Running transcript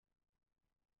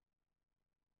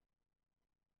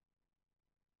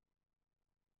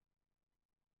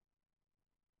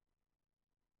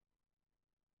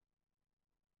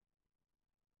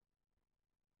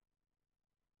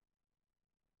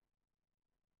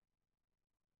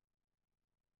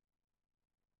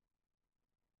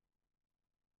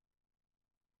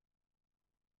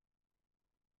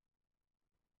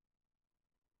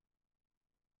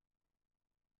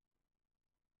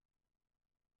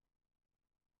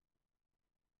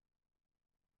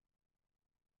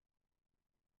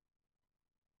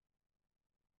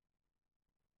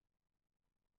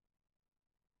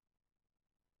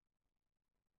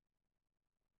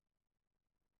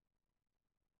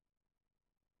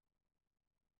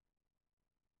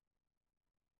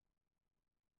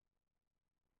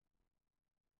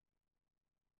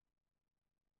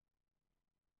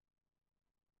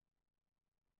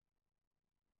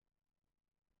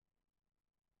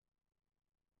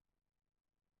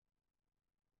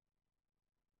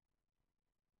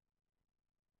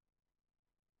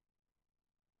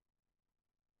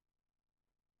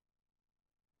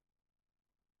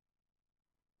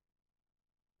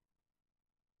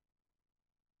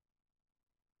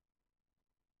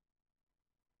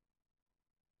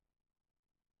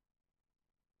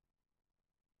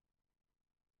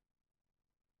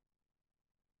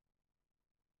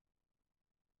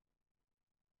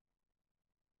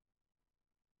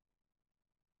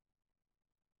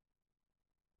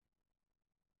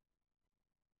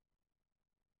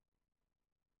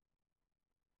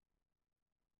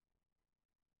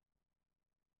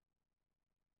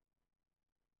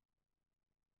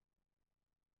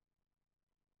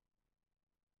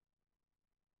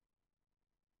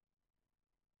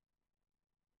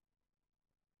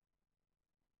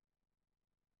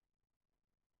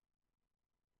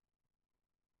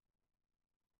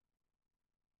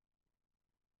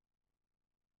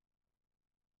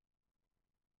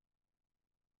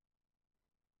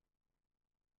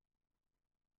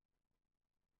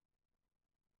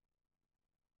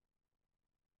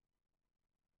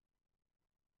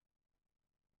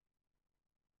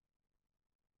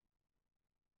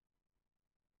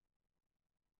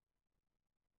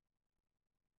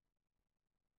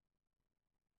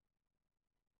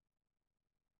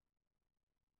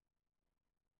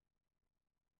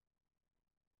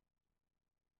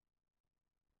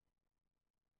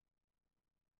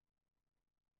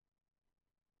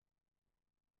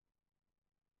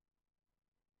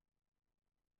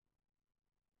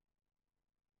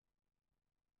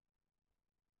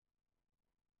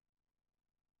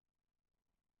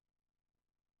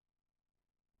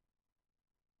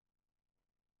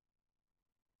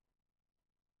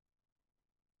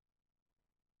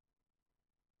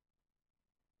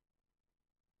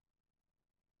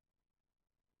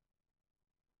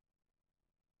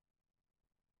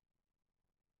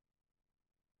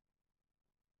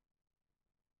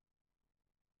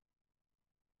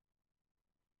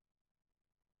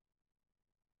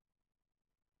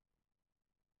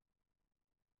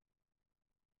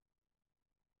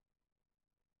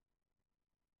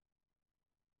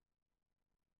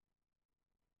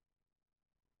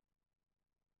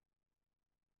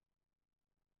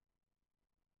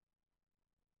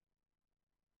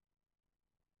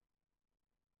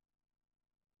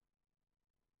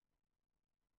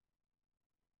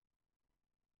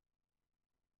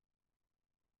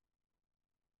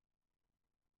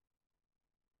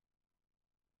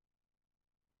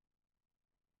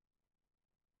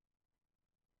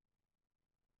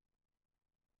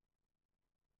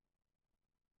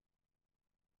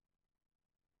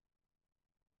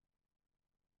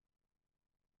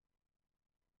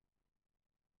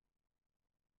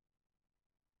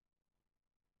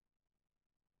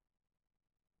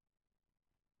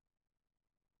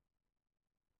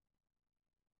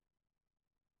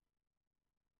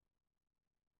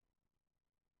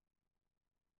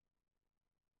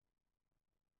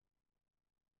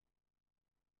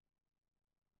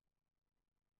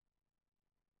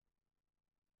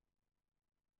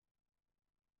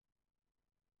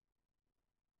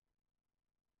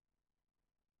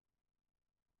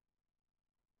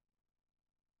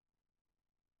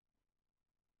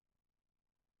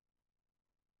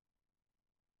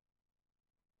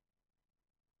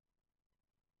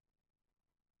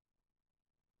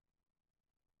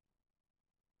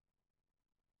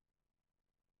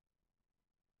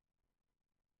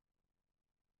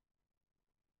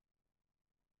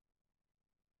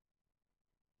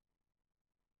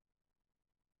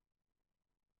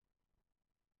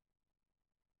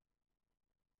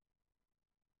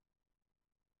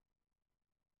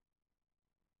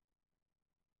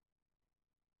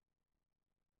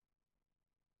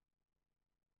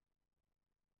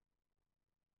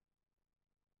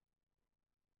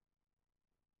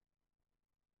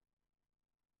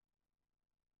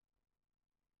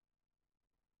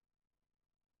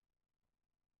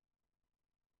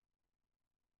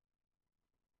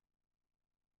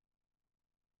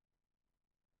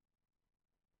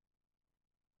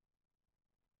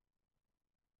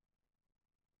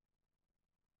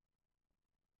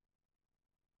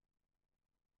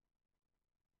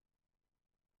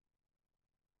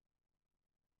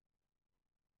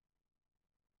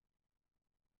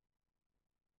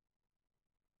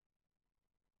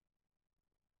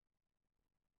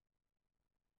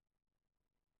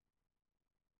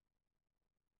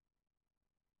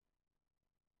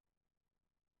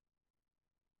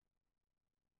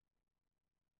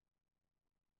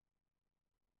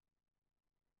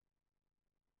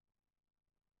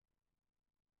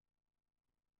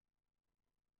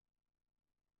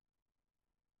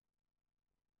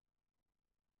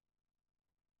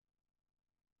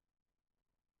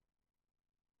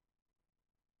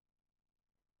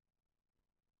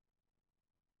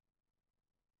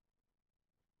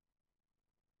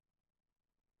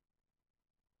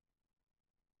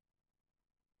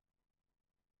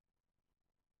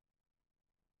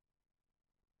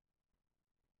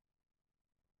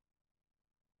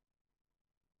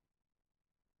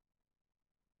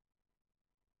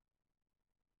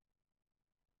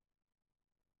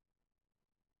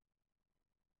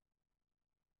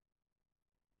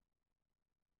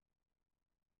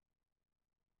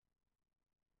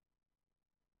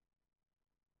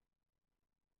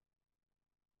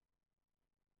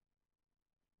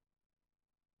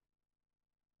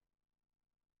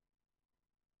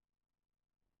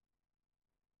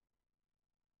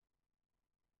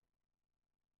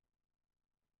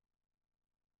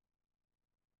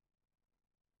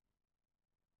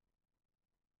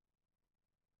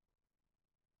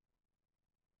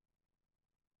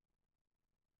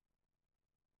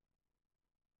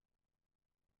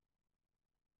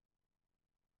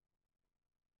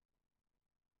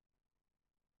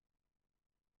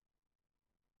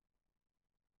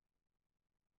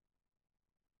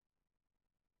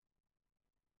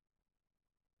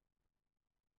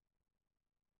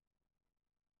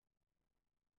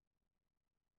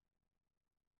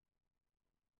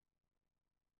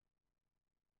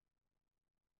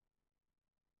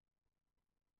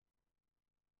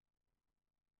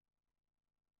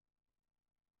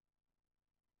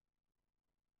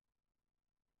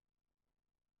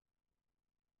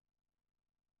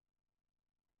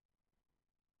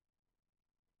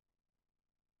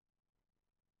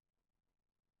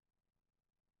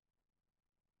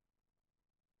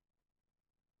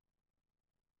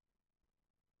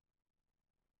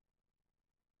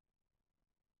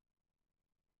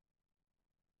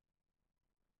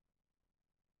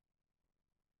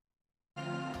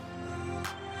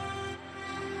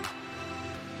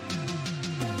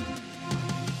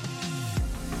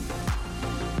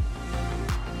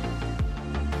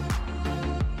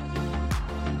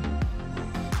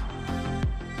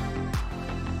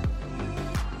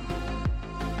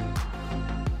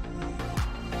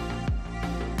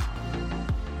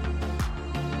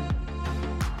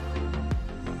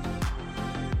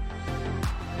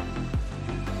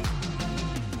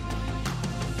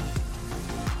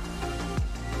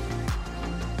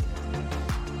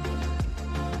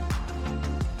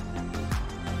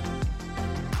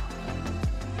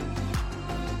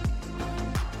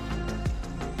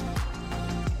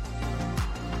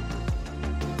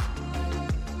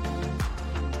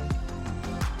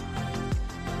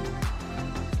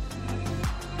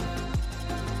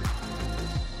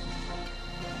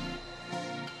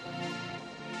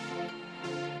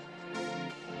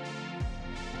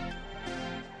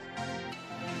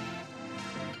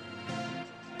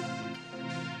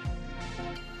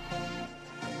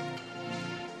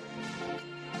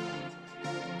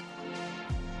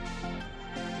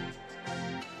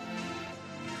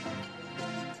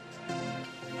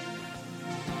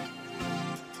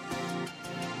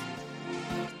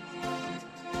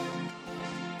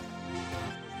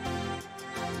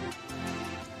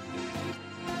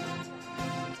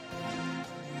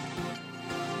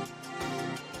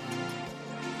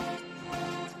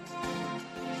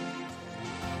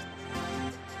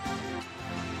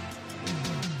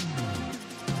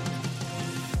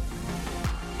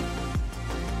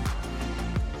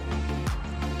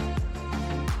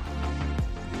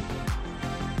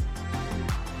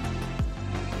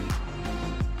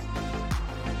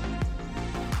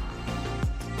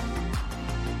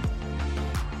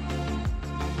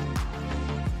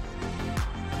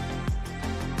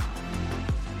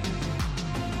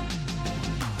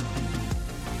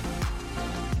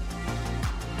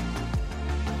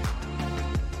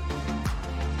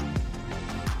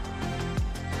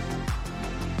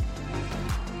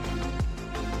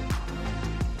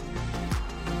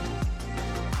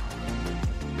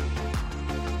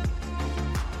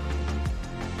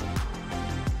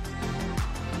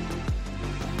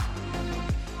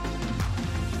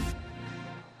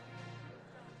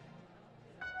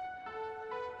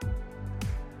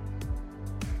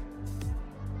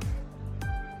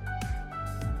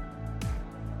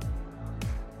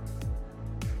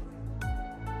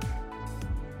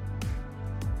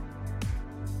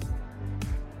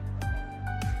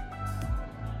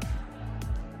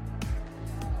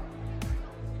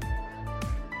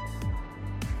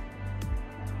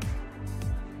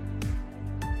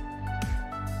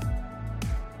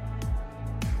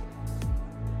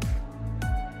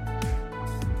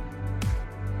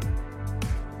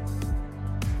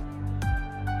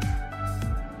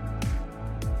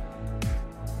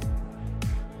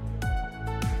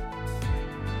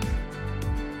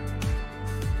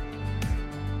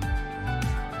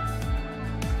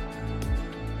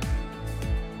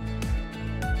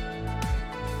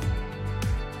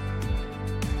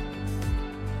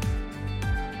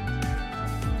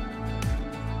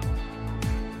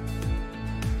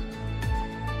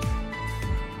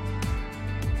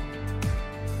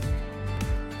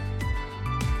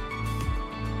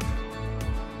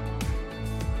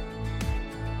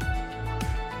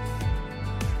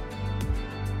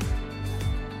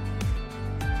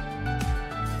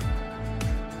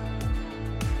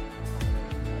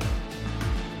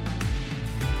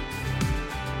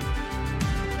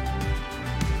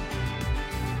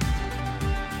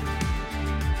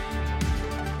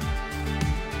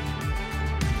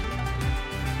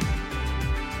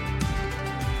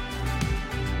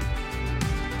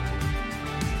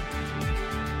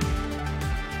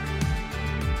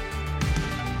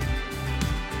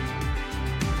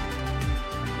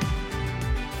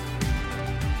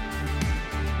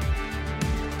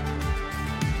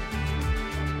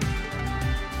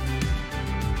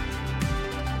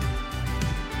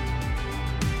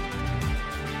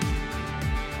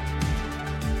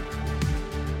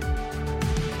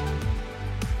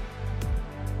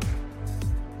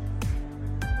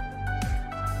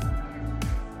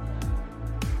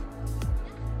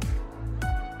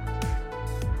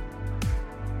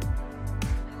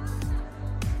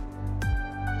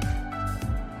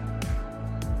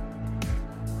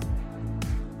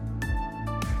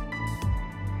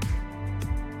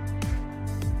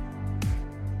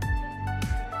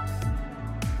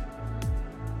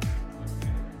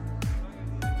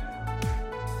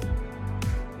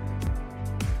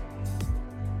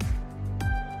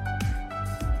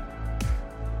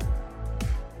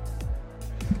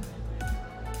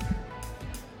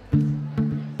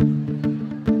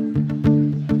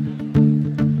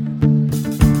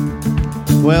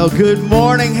Well, good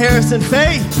morning, Harrison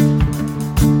Faith.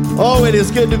 Oh, it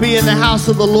is good to be in the house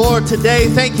of the Lord today.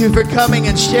 Thank you for coming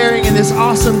and sharing in this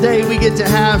awesome day we get to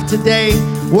have today,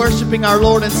 worshiping our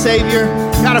Lord and Savior.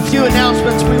 Got a few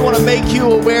announcements we want to make you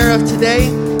aware of today.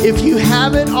 If you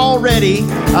haven't already,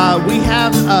 we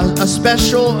have a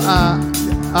special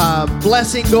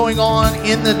blessing going on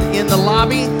in the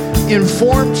lobby.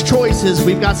 Informed Choices.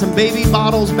 We've got some baby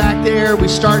bottles back there. We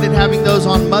started having those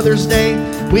on Mother's Day.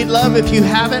 We'd love if you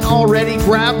haven't already,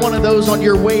 grab one of those on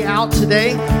your way out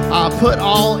today. Put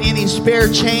any spare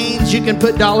change. You can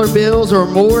put dollar bills or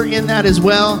more in that as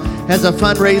well as a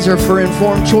fundraiser for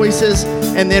Informed Choices.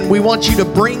 And then we want you to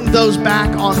bring those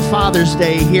back on Father's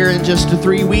Day here in just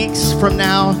 3 weeks from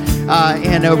now.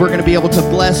 And we're going to be able to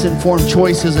bless Informed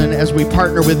Choices, and as we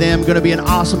partner with them, going to be an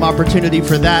awesome opportunity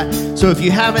for that. So if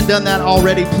you haven't done that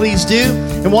already, please do.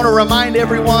 And want to remind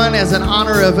everyone, as an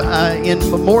honor of in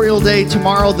Memorial Day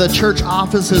tomorrow, the church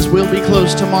offices will be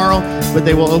closed tomorrow, but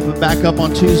they will open back up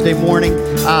on Tuesday morning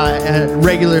at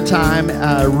regular time,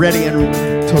 ready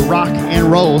to rock and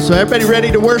roll. So everybody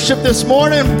ready to worship this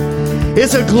morning?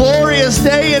 It's a glorious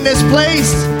day in this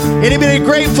place. Anybody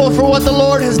grateful for what the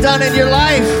Lord has done in your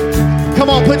life? Come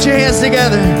on, put your hands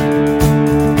together.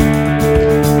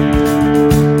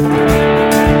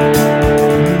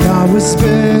 I was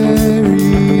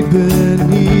buried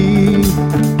beneath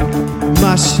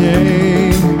my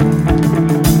shame.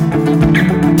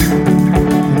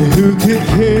 And who could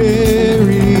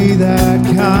carry that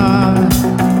kind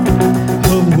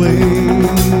of weight?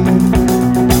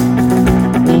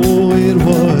 Oh, it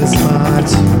was my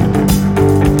turn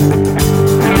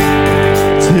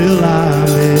till I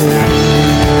met.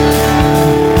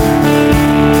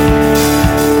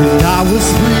 And I was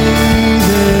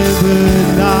breathing but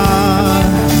not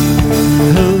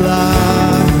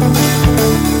alive.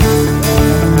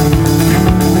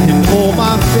 And all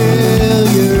my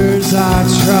failures I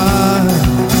tried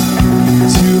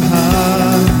to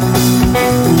hide.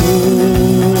 Oh,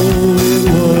 it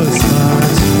was my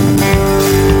turn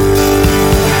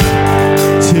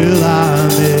till I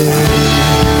met.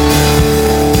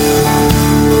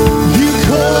 You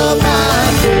called my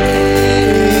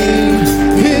name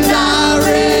and I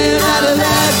ran out of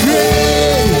that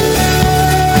grave,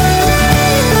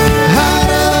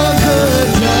 out of the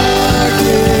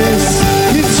darkness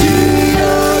into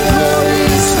your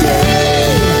glorious day.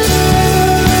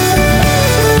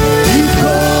 You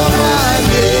called my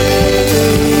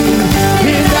name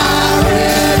and I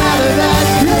ran out of that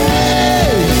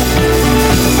grave,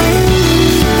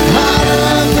 out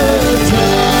of the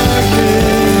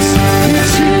darkness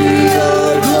into your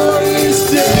glorious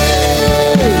day.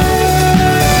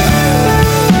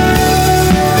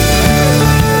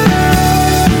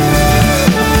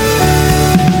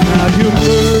 Now your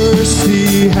mercy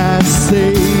has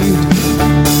saved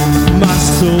my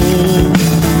soul,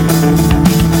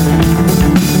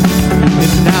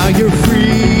 and now your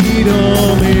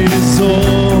freedom is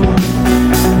all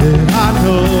that I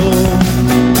know.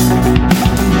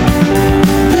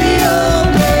 We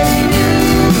obey you,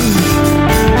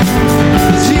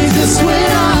 Jesus, when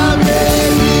I met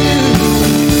you.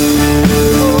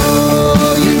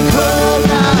 Oh, you called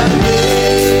my name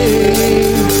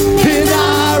and I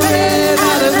ran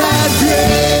out of that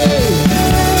grave,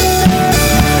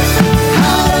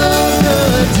 out of the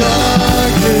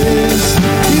darkness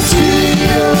into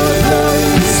your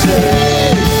glorious day.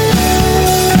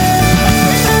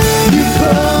 You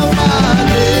called my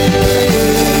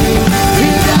name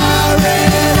and I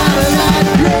ran out of that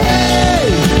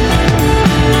grave,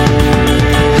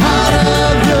 out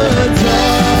of the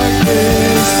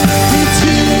darkness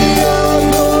into your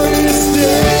glorious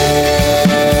day.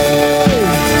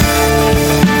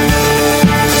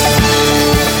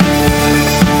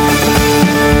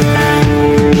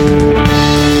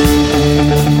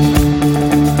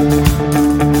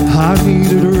 I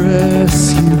needed a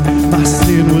rescue, my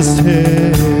sin was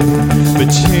heavy, but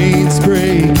chains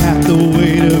break at the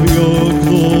weight of your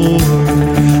glory.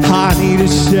 I needed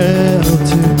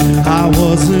shelter, I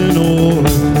was an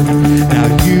orphan, now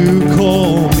you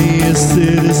call me a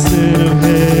citizen of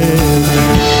heaven.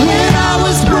 When I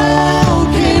was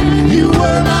broken, you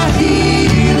were my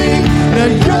healing, now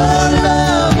your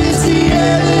love is the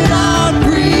air that I'm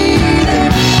breathing.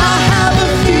 I have a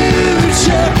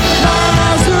future, my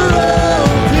eyes are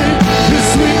open,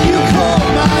 'cause when you call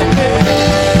my name,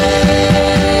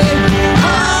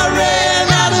 I ran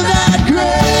out of that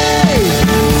grave,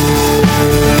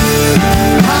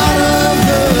 out of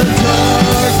the dark.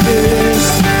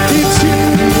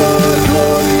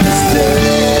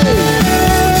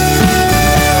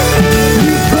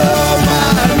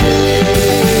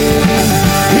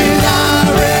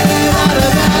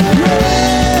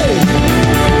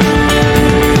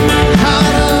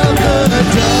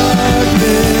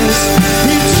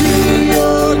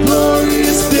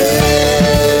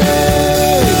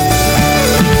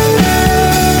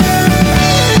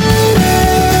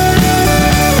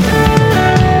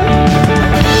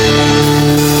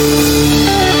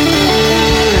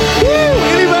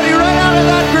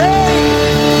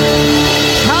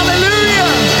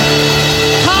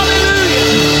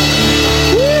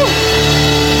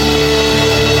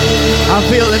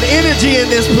 feel an energy in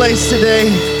this place today.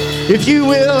 If you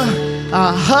will,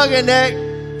 hug a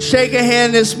neck, shake a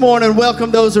hand this morning, welcome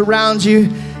those around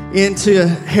you into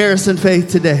Harrison Faith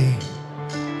today.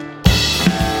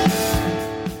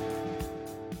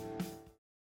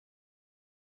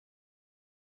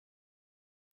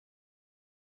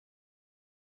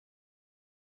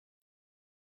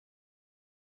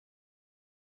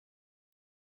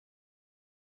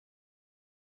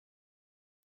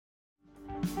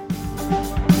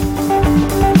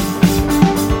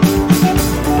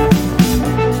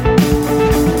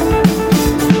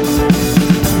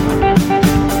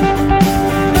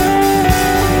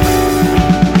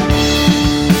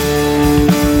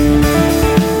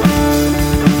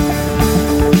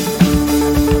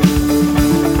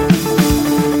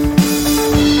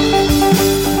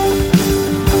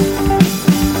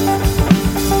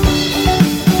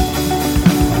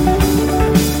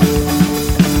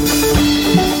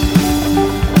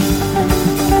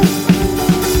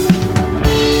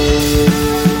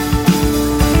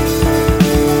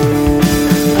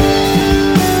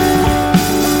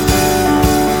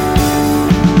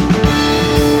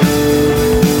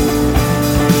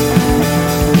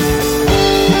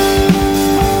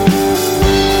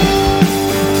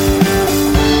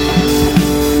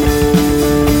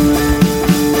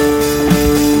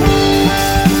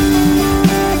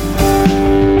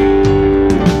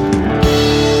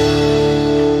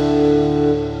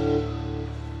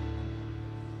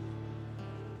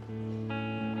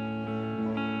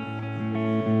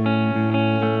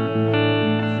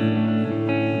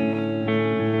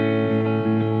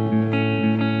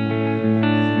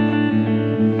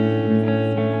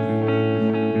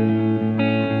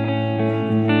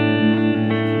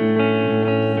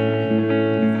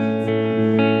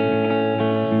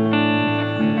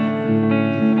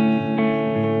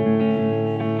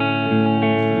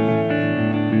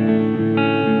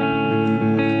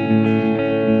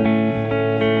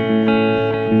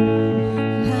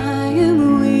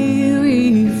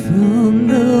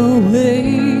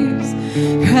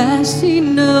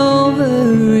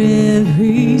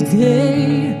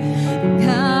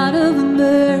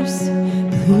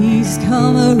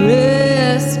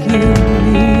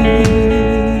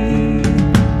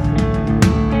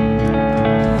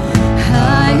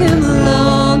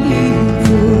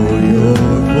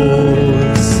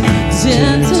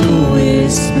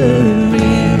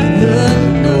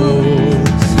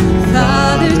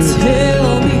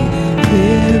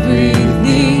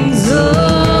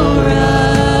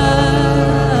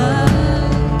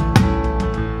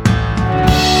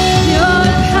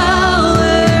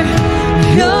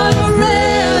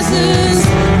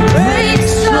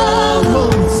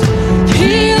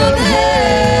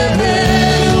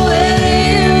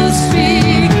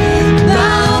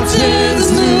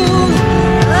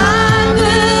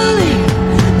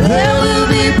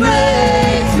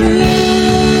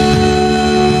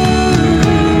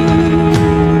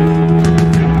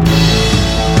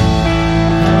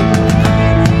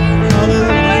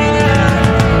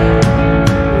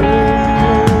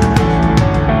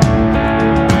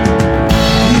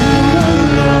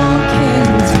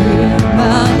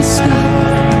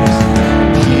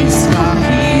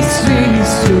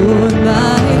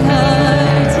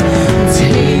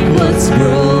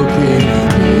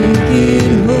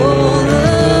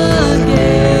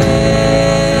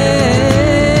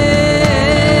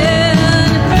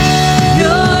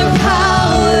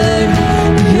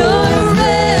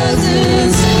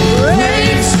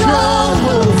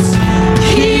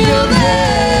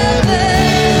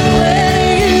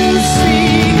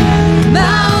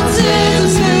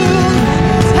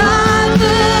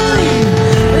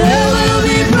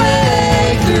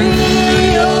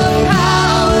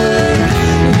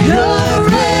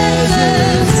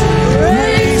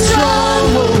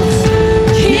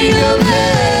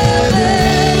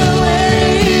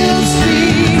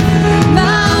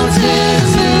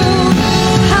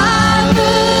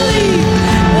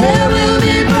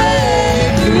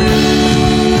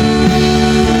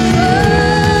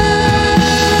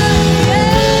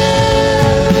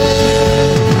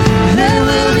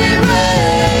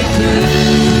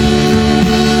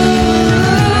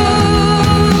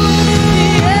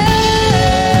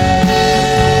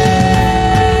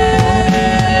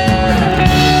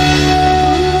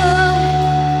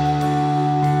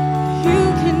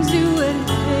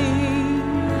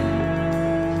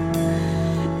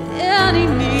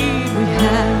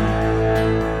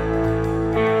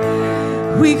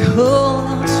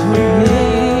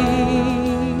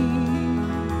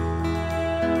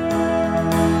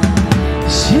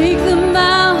 Shake the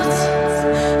mountains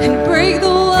and break the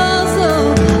walls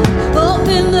of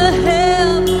open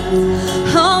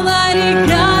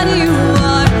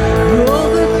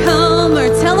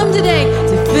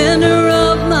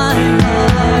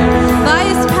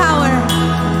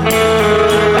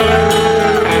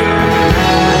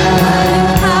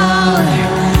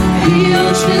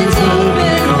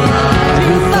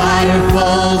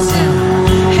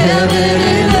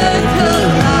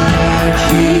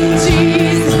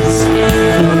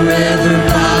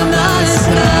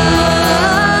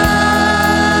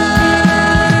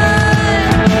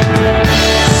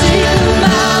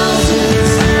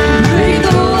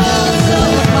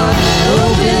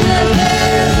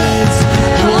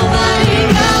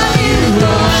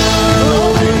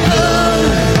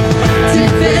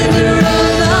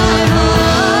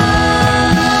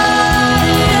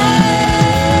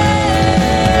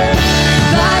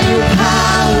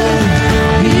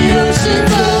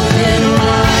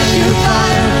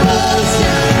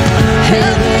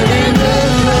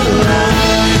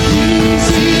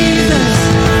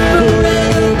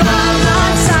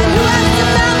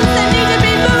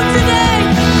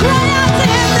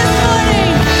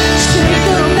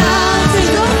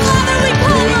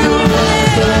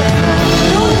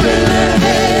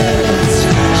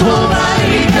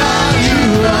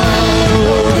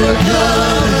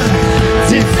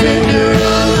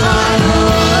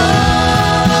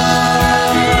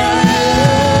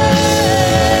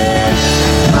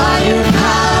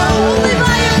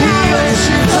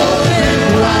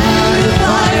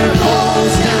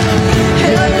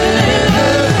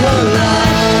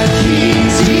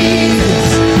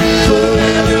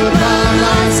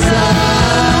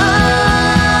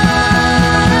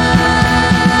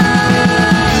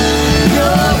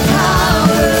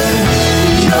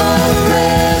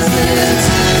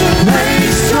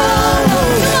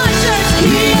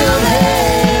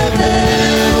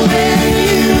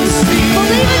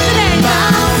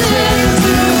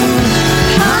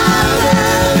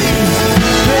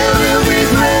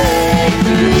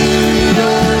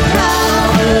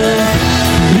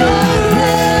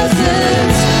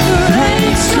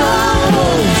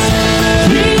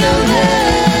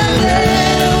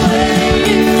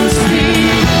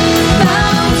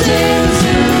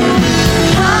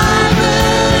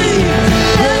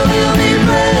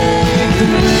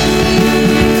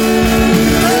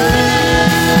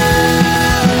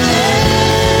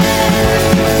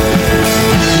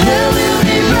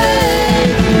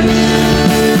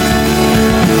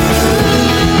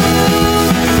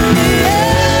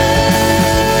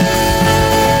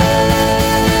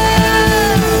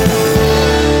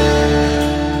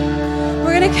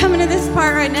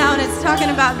part right now, and it's talking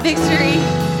about victory.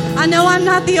 I know I'm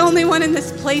not the only one in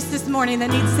this place this morning that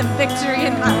needs some victory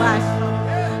in my life.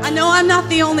 I know I'm not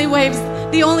the only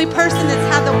person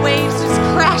that's had the waves just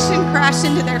crash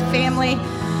into their family.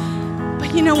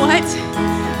 But you know what?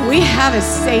 We have a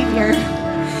Savior,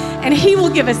 and He will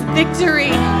give us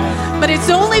victory. But it's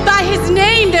only by His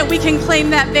name that we can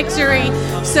claim that victory.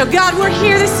 So God, we're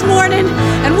here this morning,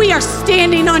 and we are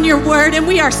standing on your word, and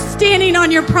we are standing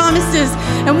on your promises,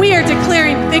 and we are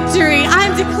declaring victory.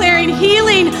 I'm declaring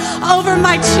healing over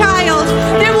my child.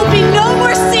 There will be no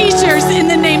more seizures in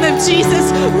the name of Jesus.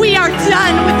 We are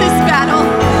done with this battle.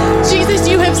 Jesus,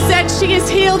 you have said she is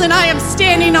healed, and I am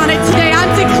standing on it today. I'm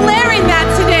declaring that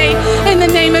today in the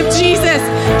name of Jesus.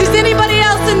 Does anybody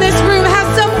else in this room have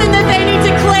something that they need to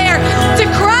declare? To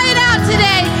cry it out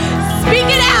today. Speak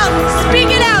it out.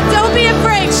 Speak it out. Don't be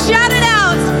afraid. Shout it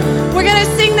out. We're going to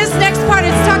sing this next part.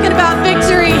 It's talking about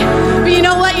victory. But you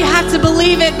know what? You have to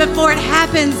believe it before it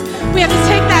happens. We have to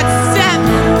take that step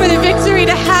for the victory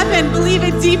to happen. Believe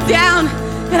it deep down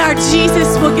that our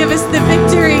Jesus will give us the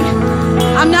victory.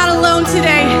 I'm not alone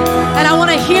today, and I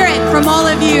want to hear it from all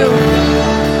of you.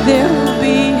 There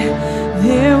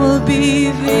will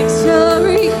be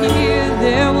victory here.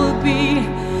 There will be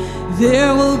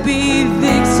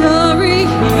victory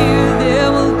here.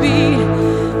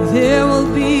 There will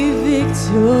be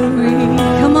victory.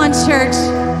 Come on, church.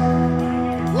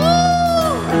 Woo!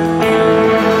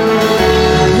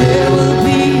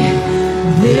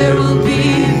 There will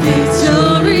be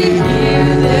victory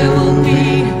here. There will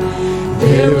be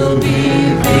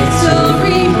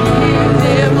victory here.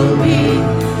 There will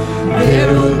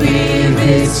be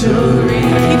victory.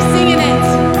 Keep singing it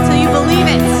till you believe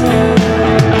it.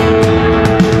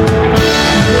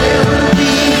 There will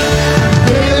be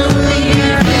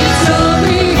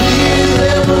victory here.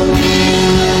 There will be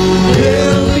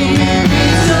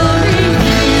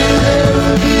victory here.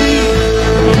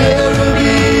 There will be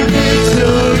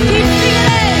victory.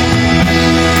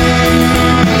 Keep singing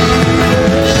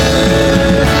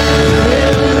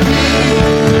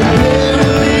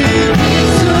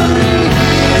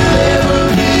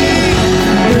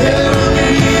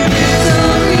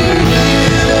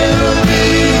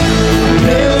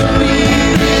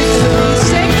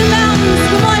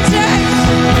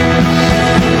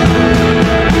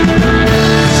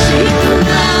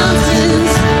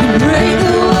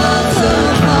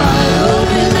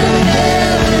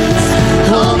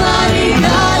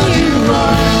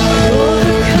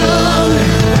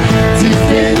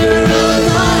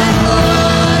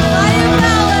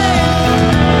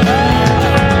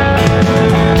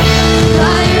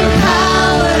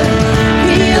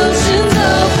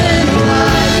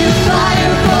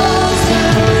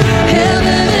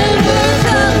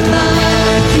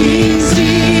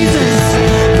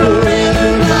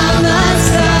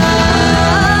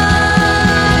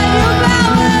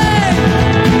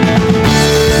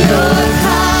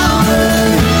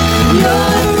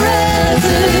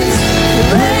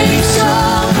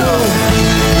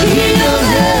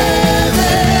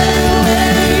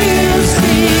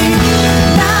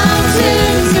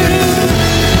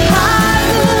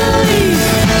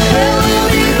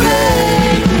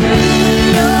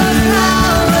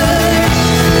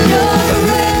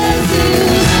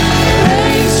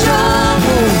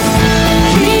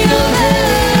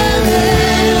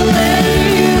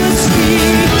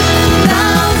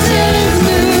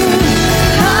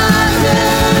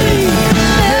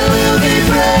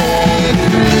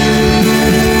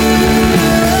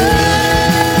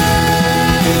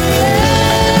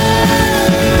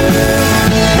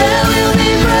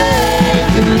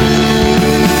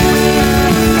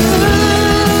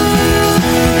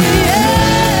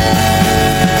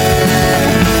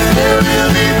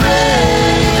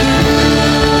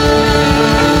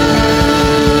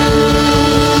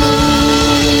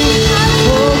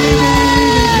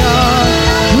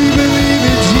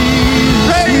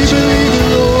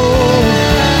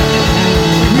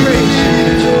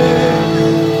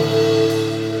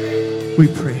We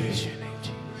praise your name,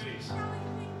 Jesus.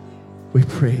 We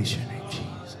praise your name,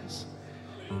 Jesus.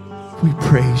 We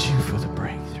praise you for the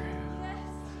breakthrough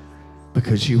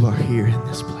because you are here in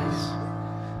this place.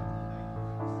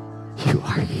 You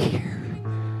are here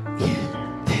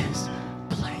in this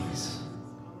place.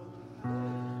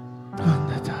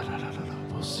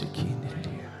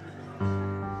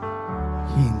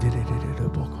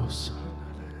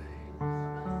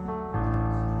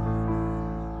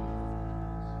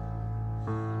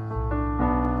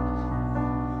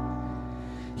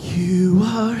 You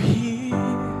are here,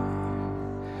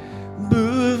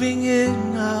 moving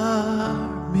in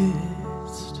our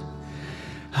midst.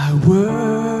 I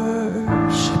worship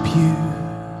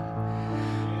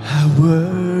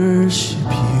worship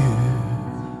you.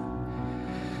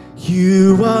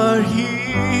 You are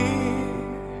here,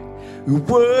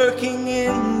 working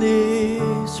in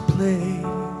this place.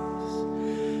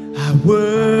 I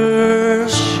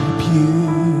worship you.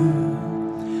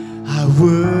 I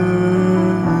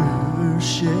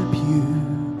worship you.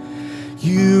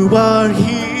 You are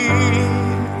here.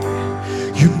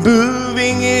 You're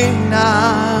moving in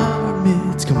our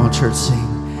midst. Come on, church, sing.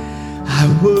 I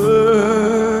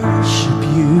worship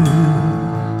you.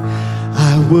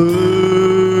 I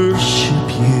worship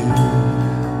you.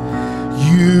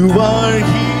 You are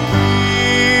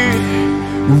here,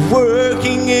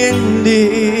 working in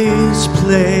this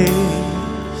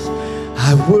place.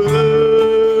 I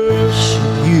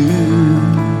worship you.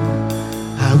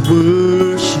 I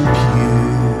worship you.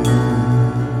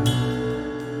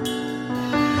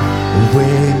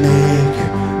 Waymaker,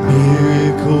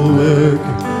 miracle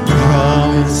worker,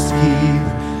 promise keep,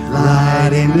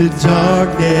 light in the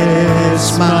darkness,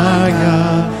 my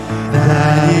God,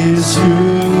 that is who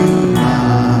you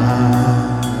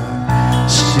are.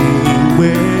 Sing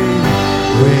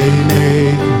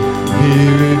waymaker,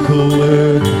 miracle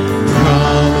worker,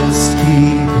 promise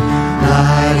keep,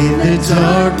 light in the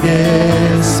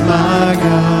darkness, my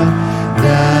God,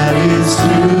 that is who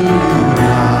you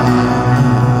are.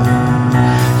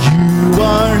 You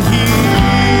are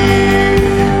here,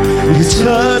 you're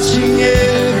touching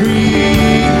every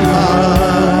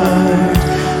heart.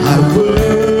 I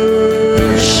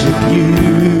worship you.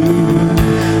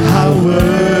 I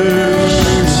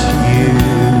worship you.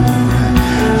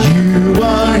 You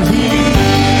are here,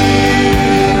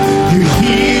 you're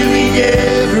healing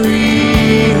every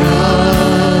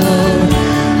heart.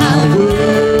 I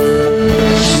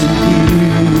worship you.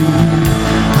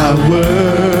 I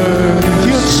worship.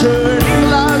 You're turning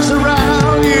lives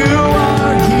around. You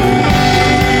are here.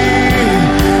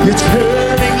 You're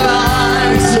turning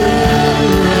lives around.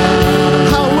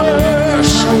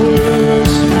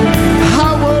 I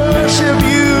worship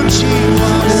you,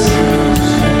 Jesus.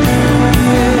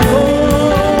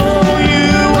 Oh,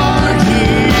 you are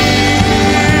here.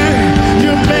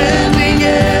 You're mending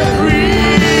every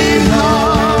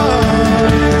heart.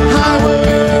 I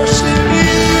worship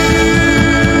you.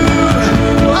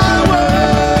 I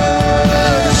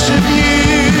worship you.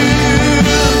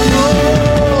 Oh,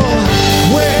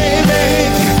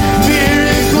 waymaker,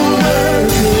 miracle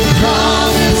worker,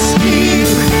 promise keep,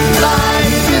 light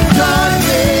in the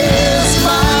darkness,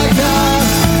 my God,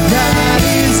 that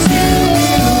is who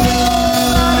you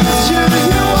are. That's who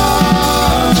you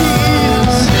are,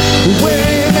 Jesus.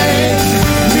 Waymaker,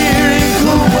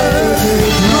 miracle worker,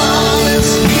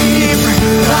 promise keep,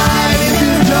 light in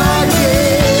the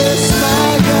darkness,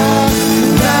 my God,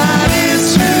 that is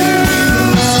who you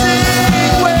sing.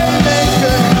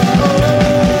 Waymaker, oh,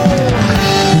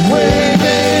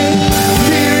 waymaker,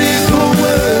 miracle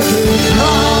worker,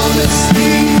 promise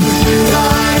keep,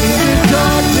 light in the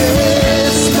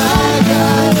darkness, my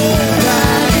God,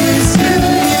 that is who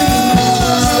you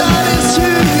are. That is who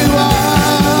you are.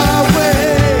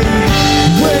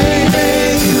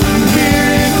 Waymaker,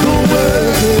 miracle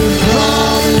worker,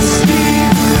 promise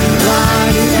keep,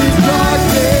 light in the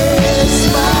darkness,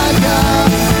 my God,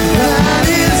 that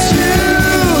is who.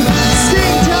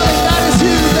 Sing, tell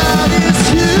him that is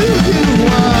who you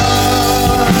are.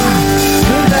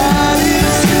 That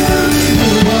is who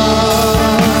you are.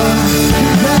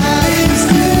 That is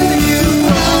who you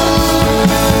are.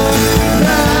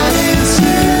 That is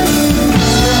who you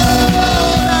are.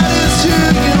 That is who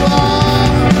you are.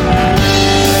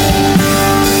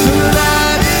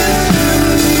 That is who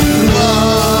you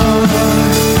are.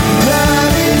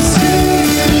 That is who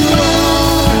you are.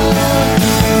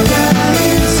 That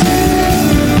is who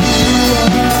you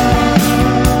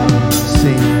are.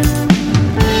 Sing.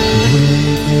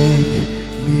 Waymaker,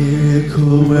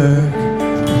 miracle work,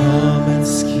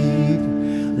 promise keep,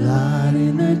 light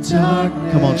in the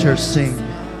darkness. Come on, church, sing.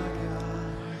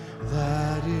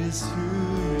 That is who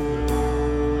you are.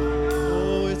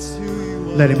 Oh, it's who you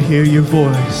are. Let him hear your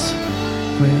voice.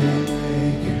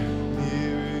 Waymaker,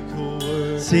 miracle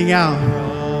work, sing out.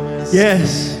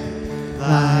 Yes.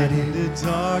 Light in the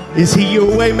darkness. Is he your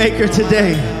waymaker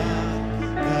today?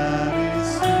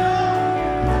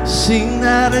 Sing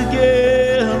that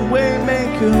again.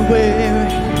 Waymaker,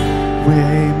 waymaker.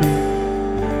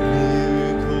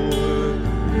 Miracle work,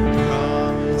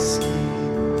 promise keep,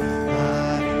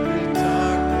 light in the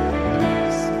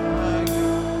darkness, my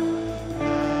God,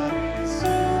 that is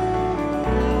who.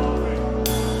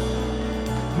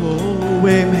 Oh,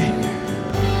 waymaker,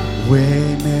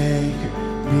 waymaker,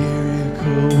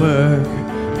 miracle work,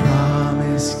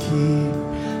 promise keep,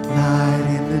 light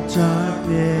in the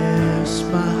darkness, my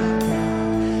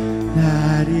God,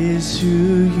 that is who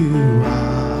you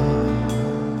are.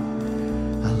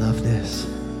 I love this.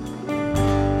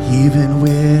 Even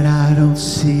when I don't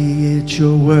see it,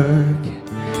 you're working.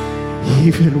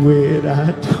 Even when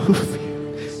I don't feel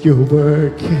you're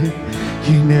working.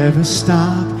 You never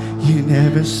stop working. You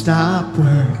never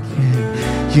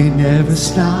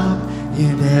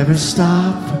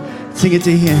stop. Sing it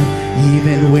to him.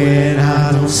 Even when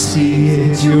I don't see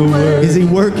it, you're working. Is he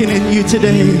working in you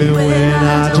today? Even when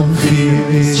I don't feel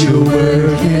it, you're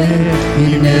working.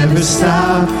 You never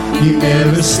stop working. You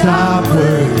never stop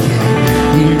working.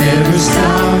 Even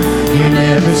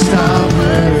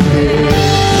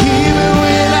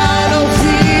when I don't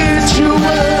feel it, you're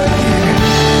working.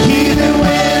 Even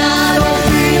when I don't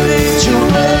feel it, you're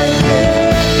working.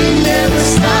 You never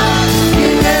stop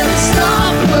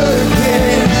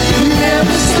working.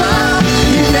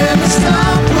 You never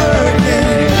stop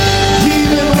working.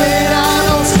 Even when I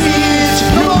don't see it,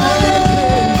 you're working.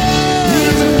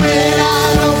 Even when I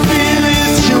don't feel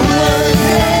it, you're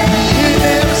working. You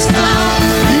never stop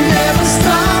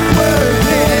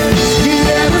working. You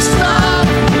never stop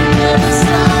working.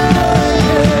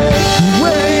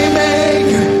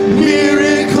 Waymaker,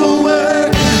 miracle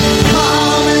worker,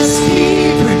 promise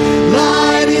keeper,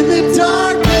 light in the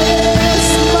darkness,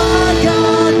 my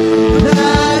God,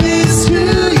 that is who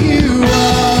you are.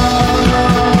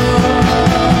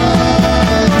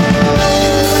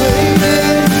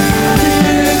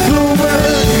 Miracle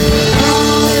worker,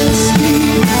 promise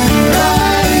keeper,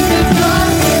 light in the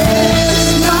darkness,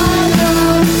 my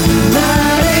God,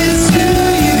 that is who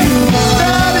you are.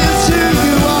 That is who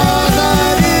you are. That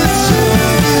is who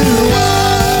you are.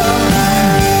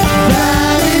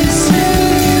 That is who you are. That is who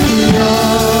you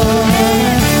are.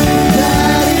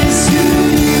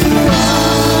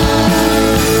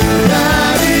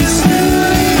 That is who you are. That is who you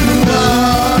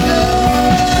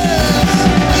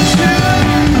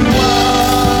are.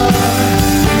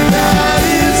 That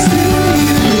is who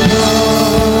you are.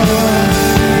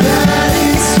 That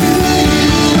is who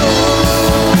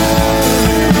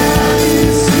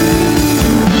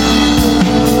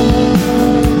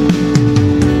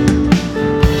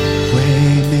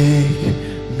Waymaker,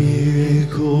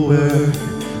 miracle worker,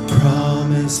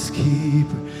 promise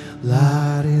keeper,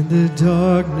 light in the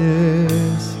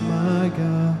darkness, my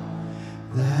God,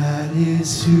 that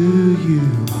is who you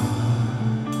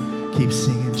are. Keep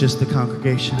singing, just the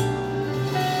congregation.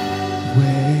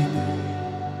 Waymaker.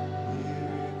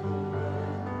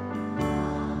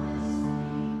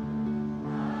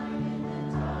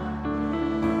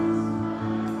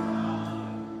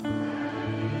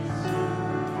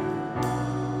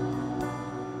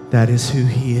 That is who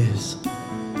he is.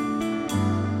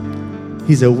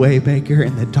 He's a way maker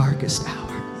in the darkest hour.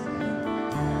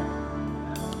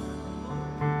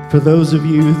 For those of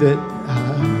you that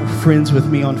are friends with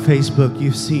me on Facebook,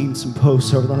 you've seen some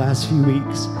posts over the last few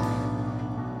weeks.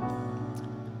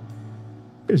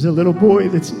 There's a little boy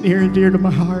that's near and dear to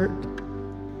my heart.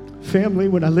 Family,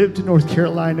 when I lived in North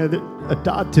Carolina, that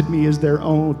adopted me as their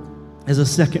own, as a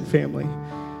second family.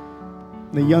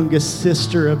 The youngest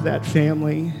sister of that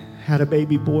family had a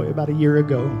baby boy about a year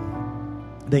ago.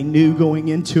 They knew going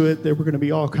into it there were going to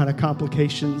be all kind of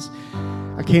complications.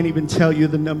 I can't even tell you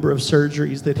the number of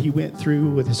surgeries that he went through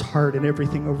with his heart and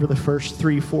everything over the first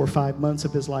 3, 4, 5 months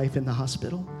of his life in the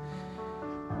hospital.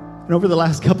 And over the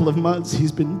last couple of months,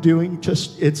 he's been doing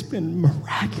it's been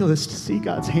miraculous to see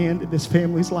God's hand in this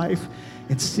family's life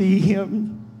and see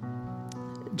him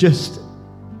just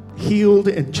healed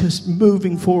and just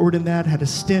moving forward in that, had a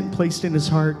stent placed in his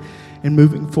heart and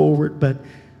moving forward. But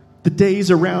the days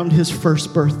around his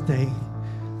first birthday,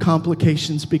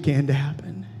 complications began to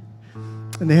happen.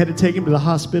 And they had to take him to the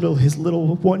hospital. His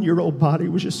little 1-year-old body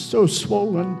was just so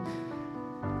swollen.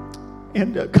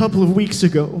 And a couple of weeks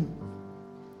ago,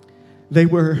 they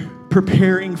were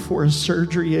preparing for a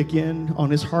surgery again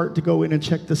on his heart to go in and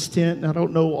check the stent. I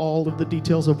don't know all of the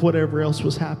details of whatever else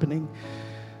was happening.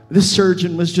 This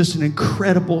surgeon was just an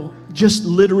incredible, just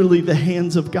literally the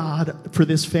hands of God for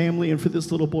this family and for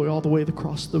this little boy all the way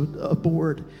across the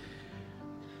board.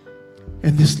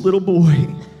 And this little boy,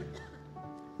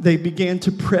 they began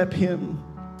to prep him.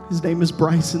 His name is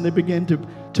Bryson. They began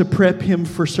to prep him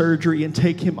for surgery and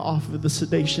take him off of the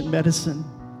sedation medicine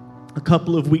a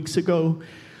couple of weeks ago,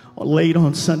 late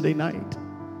on Sunday night.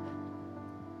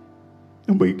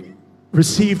 And we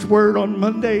received word on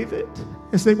Monday that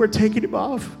as they were taking him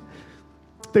off,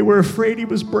 they were afraid he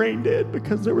was brain dead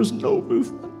because there was no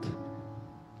movement.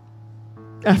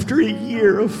 After a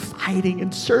year of fighting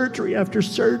and surgery after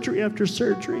surgery after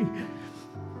surgery,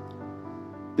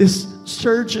 This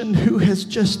surgeon who has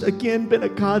just again been a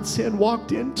godsend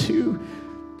walked into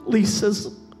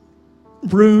Lisa's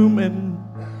room and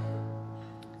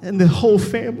the whole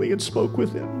family and spoke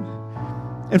with him.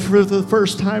 And for the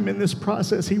first time in this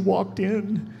process, he walked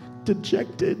in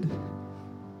dejected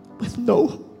with no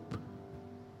hope.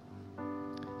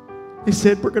 They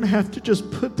said, we're going to have to just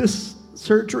put this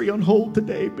surgery on hold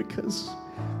today because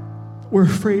we're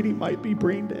afraid he might be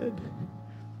brain dead.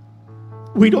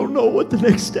 We don't know what the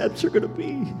next steps are going to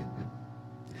be.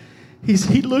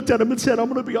 He looked at him and said, I'm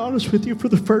going to be honest with you, for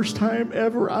the first time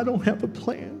ever, I don't have a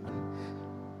plan.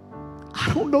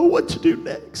 I don't know what to do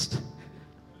next.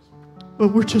 But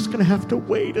we're just going to have to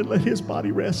wait and let his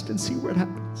body rest and see what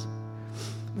happens.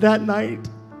 That night,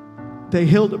 they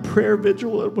held a prayer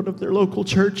vigil at one of their local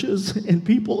churches, and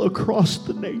people across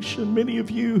the nation, many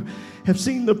of you have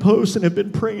seen the post and have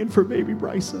been praying for baby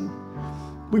Bryson.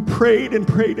 We prayed and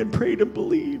prayed and prayed and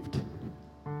believed.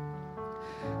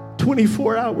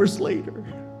 24 hours later,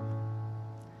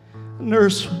 a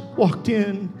nurse walked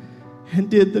in and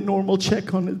did the normal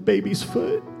check on his baby's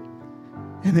foot,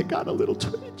 and it got a little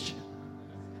twitch.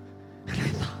 And I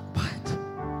thought,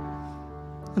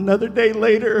 what? Another day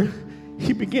later,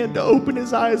 he began to open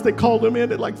his eyes. They called him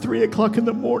in at like 3 o'clock in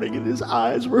the morning, and his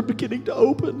eyes were beginning to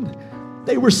open.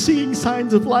 They were seeing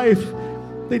signs of life.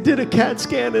 They did a CAT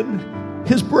scan, and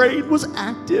his brain was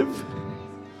active.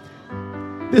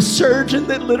 This surgeon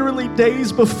that literally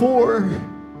days before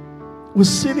was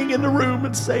sitting in the room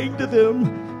and saying to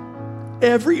them,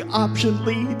 every option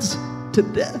leads to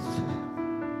death.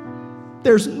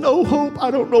 There's no hope.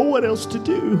 I don't know what else to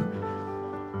do.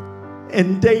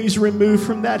 And days removed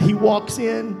from that, he walks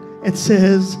in and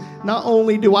says, not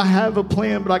only do I have a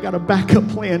plan, but I got a backup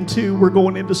plan too. We're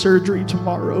going into surgery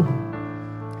tomorrow.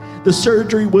 The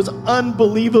surgery was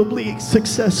unbelievably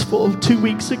successful 2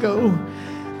 weeks ago.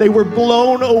 They were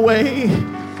blown away.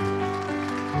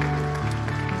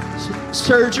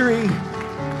 Surgery,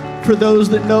 for those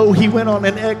that know, he went on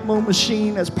an ECMO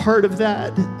machine as part of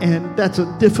that, and that's a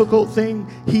difficult thing.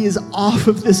 He is off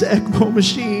of this ECMO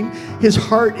machine. His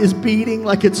heart is beating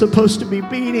like it's supposed to be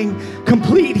beating.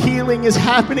 Complete healing is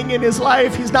happening in his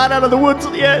life. He's not out of the woods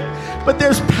yet, but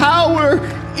there's power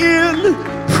in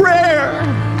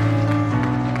prayer.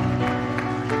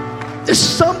 There's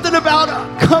something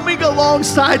about coming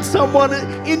alongside someone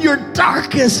in your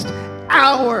darkest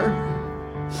hour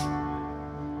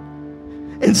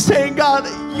and saying, God,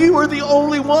 you are the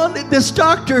only one. This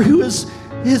doctor who has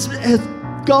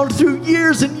gone through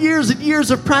years and years and years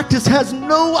of practice has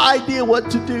no idea what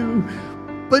to do,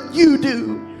 but you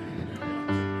do.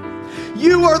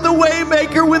 You are the way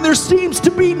maker when there seems to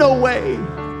be no way.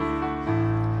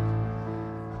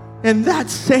 And that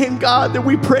same God that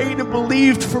we prayed and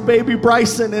believed for baby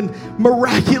Bryson and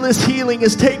miraculous healing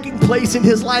is taking place in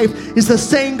his life is the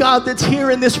same God that's here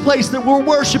in this place that we're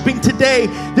worshiping today,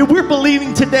 that we're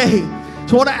believing today.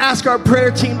 So I want to ask our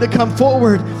prayer team to come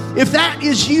forward. If that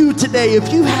is you today,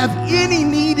 if you have any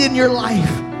need in your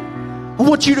life, I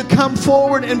want you to come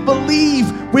forward and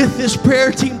believe with this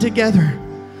prayer team together.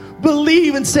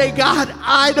 Believe and say, God,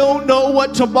 I don't know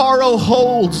what tomorrow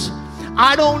holds.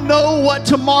 I don't know what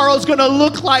tomorrow's going to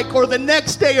look like or the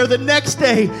next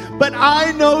day, but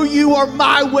I know you are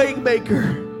my way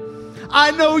maker.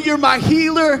 I know you're my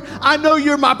healer. I know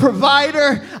you're my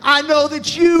provider. I know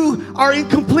that you are in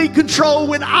complete control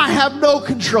when I have no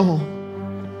control.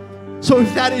 So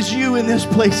if that is you in this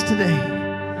place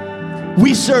today,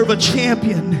 we serve a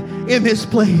champion in this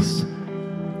place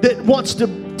that wants to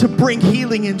bring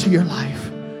healing into your life.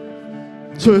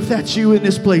 So if that's you in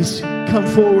this place, come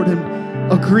forward and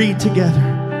agree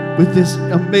together with this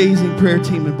amazing prayer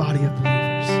team and body of believers.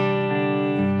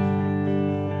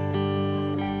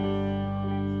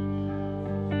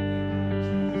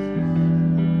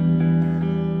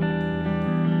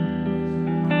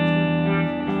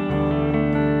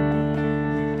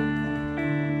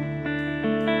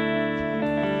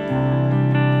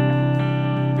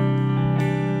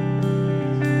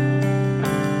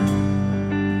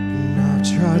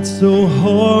 So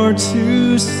hard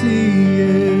to see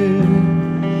it.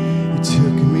 It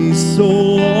took me so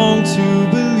long to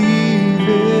believe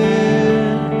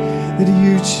it, that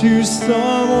you choose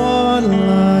someone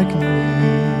like me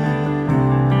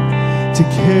to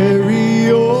carry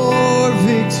your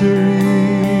victory.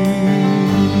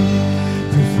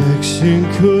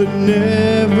 Perfection could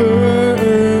never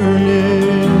earn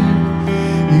it.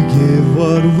 You give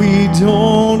what we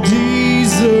don't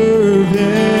deserve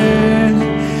it.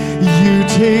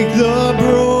 Take the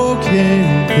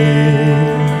broken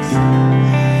things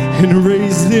and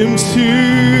raise them to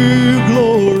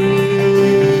glory.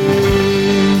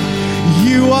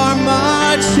 You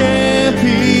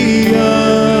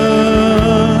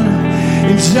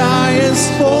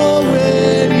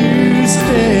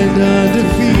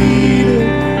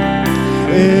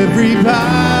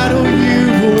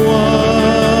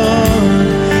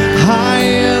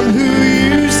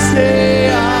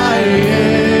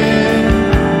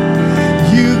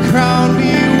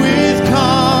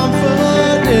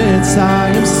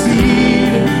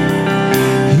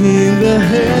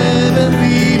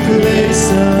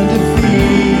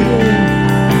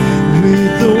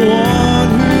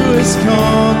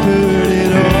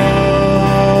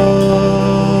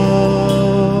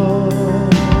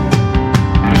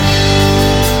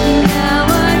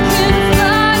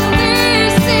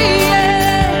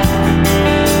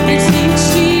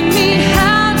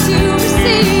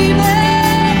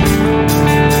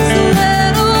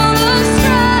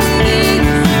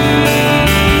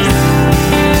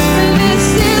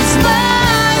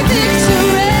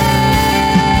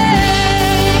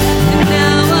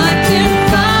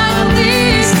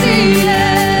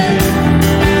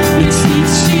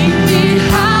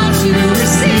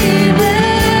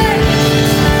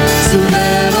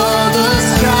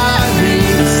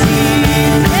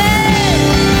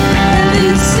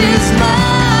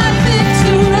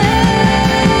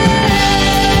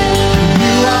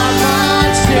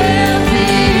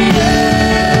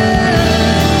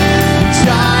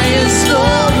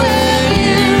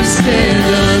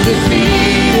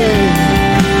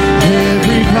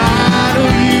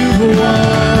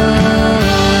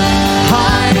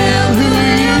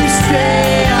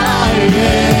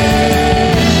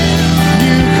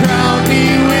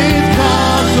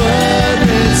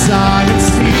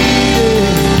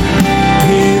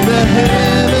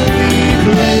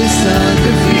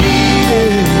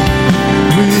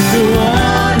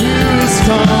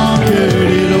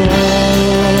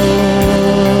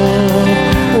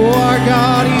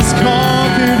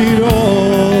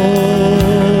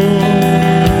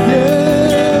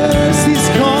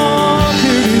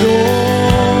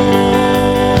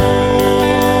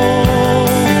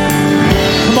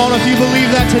on, if you believe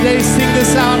that today, sing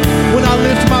this out when I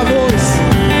lift my voice.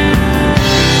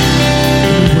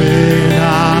 When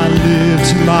I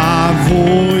lift my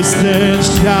voice and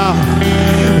shout,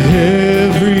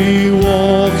 every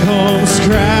wall comes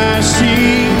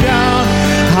crashing down.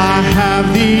 I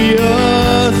have the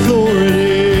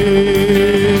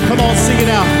authority. Come on, sing it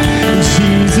out.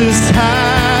 Jesus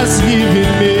has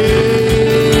given me.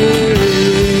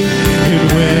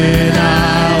 And when I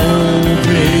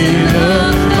open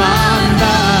up my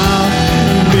mouth,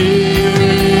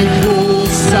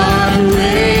 miracles start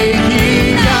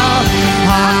breaking out. I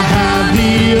have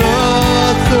the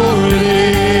authority.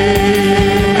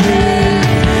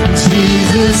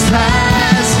 Jesus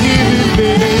has given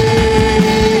me.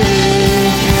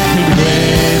 And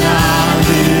when I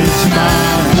lift my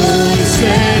voice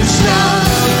and shout,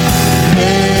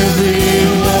 every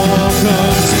wall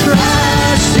comes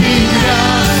crashing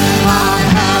down. I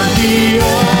have the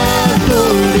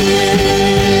authority.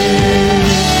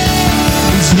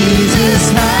 Jesus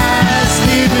has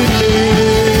given me.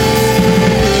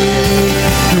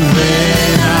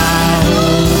 When I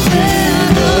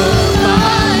open up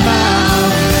my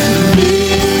mouth,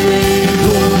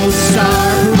 miracles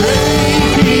start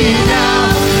breaking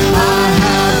out. I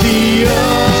have the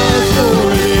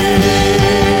authority.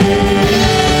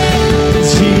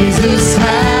 Jesus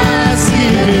has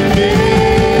given me.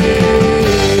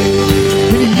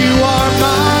 And you are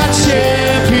my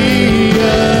champion.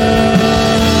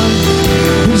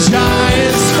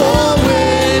 Giants fall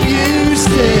when you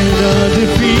stand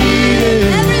undefeated.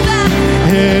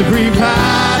 Every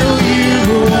battle you've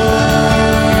won.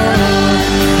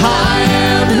 I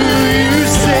am who you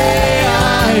say I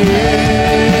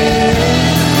am.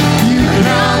 You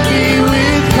crown me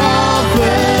with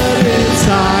confidence.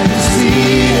 I'm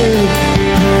seated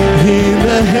in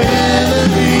the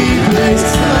heavenly place,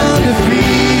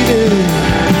 undefeated.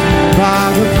 By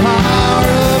the power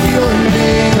of your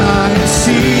name, I'm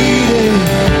seated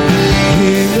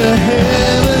in the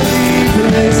heavenly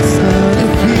place,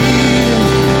 undefeated.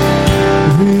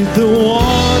 With the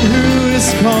one who has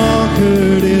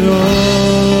conquered it all.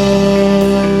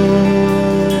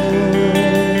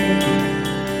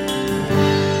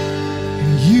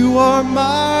 You are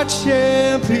my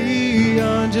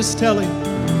champion. Just tell him.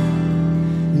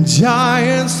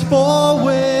 Giants fall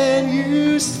when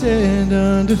you stand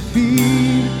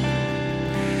undefeated.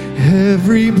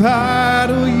 Every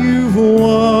battle you've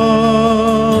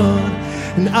won.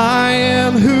 And I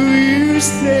am who you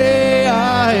say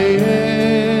I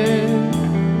am.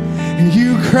 And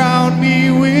you crown me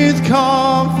with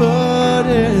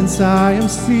confidence. I am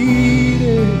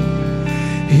seated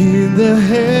in the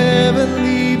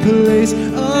heavenly place,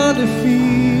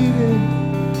 undefeated,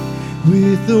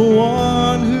 with the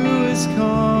one who has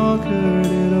conquered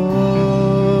it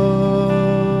all.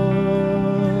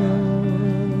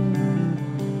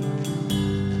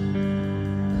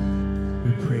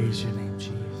 We praise your name,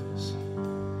 Jesus.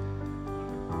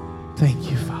 Thank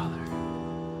you, Father,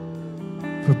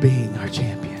 for being our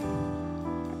champion.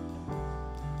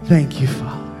 Thank you,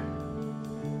 Father,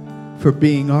 for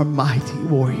being our mighty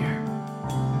warrior,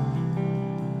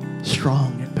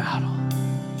 strong in battle.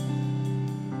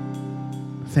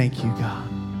 Thank you, God,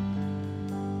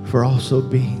 for also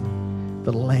being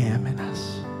the Lamb in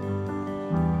us,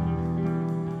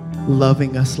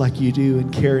 loving us like you do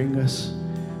and carrying us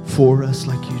for us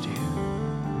like you do,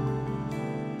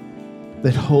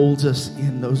 that holds us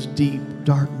in those deep,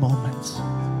 dark moments,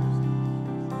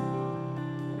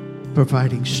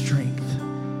 providing strength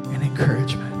and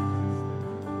encouragement.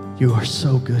 You are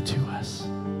so good to us.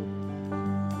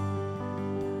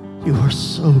 You are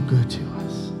so good to us.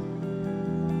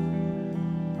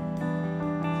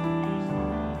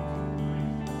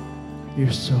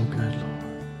 You're so good, Lord.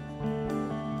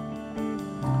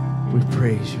 We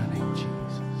praise your name,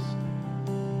 Jesus.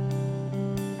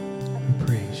 We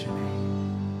praise your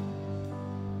name.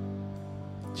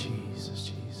 Jesus,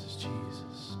 Jesus,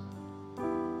 Jesus.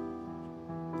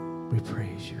 We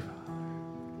praise you, Father.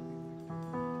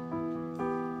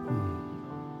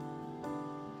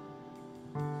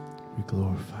 We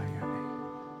glorify your name.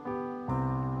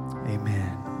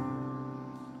 Amen.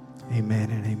 Amen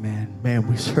and amen. Man,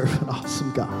 we serve an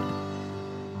awesome God.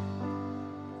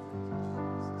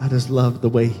 I just love the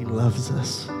way he loves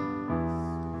us.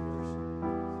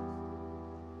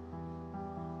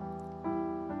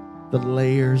 The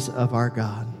layers of our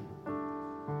God.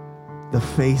 The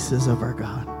faces of our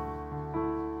God.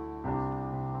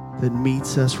 That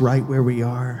meets us right where we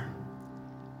are,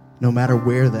 no matter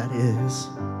where that is.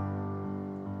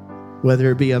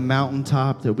 Whether it be a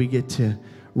mountaintop that we get to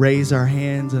raise our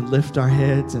hands and lift our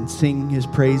heads and sing his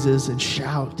praises and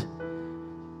shout,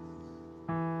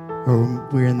 or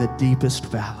we're in the deepest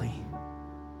valley,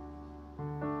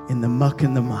 in the muck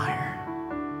and the mire,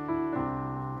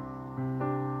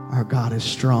 our God is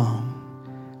strong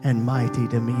and mighty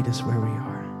to meet us where we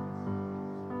are.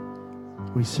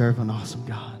 We serve an awesome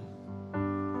God.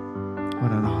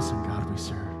 What an awesome God we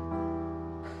serve.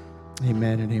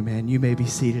 Amen and amen. You may be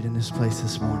seated in this place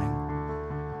this morning.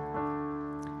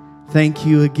 Thank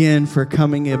you again for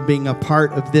coming and being a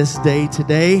part of this day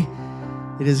today.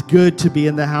 It is good to be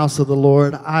in the house of the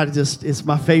Lord. It's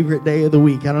my favorite day of the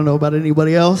week. I don't know about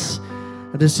anybody else.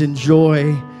 I just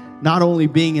enjoy not only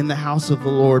being in the house of the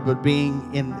Lord, but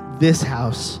being in this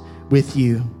house with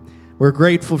you. We're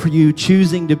grateful for you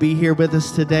choosing to be here with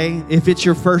us today. If it's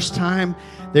your first time,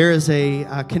 there is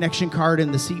a connection card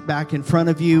in the seat back in front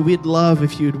of you. We'd love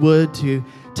if you would to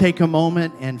take a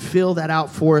moment and fill that out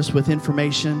for us with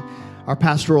information. Our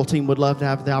pastoral team would love to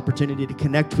have the opportunity to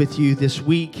connect with you this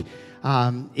week.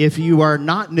 If you are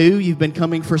not new, you've been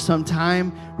coming for some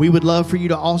time, we would love for you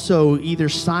to also either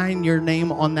sign your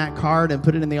name on that card and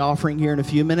put it in the offering here in a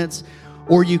few minutes,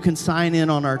 or you can sign in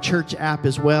on our church app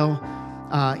as well.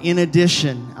 In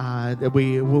addition,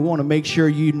 we want to make sure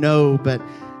you know, but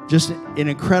just an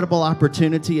incredible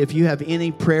opportunity. If you have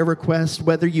any prayer requests,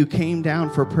 whether you came down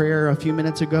for prayer a few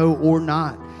minutes ago or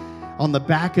not, on the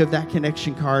back of that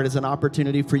connection card is an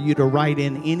opportunity for you to write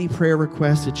in any prayer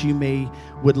requests that you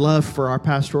would love for our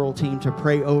pastoral team to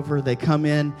pray over. They come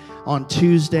in on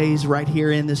Tuesdays right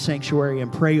here in this sanctuary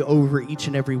and pray over each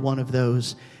and every one of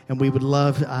those. And we would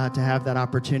love to have that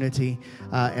opportunity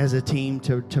as a team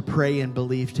to pray and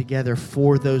believe together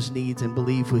for those needs and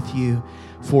believe with you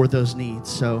for those needs.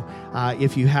 So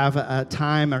if you have a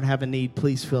time or have a need,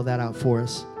 please fill that out for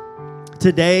us.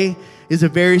 Today is a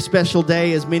very special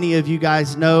day. As many of you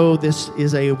guys know, this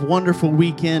is a wonderful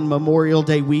weekend, Memorial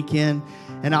Day weekend,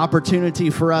 an opportunity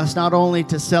for us not only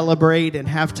to celebrate and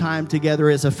have time together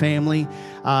as a family.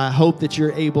 I hope that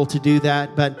you're able to do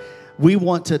that, but we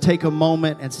want to take a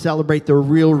moment and celebrate the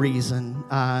real reason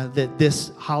that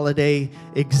this holiday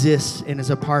exists and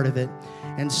is a part of it.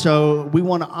 And so we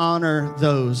want to honor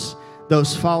those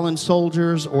fallen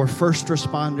soldiers or first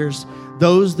responders,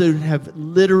 those that have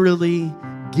literally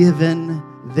given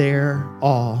their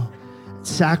all,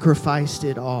 sacrificed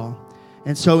it all.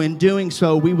 And so in doing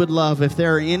so, we would love if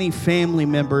there are any family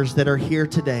members that are here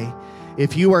today.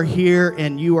 If you are here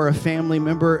and you are a family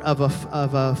member of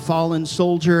a fallen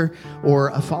soldier or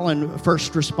a fallen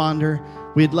first responder,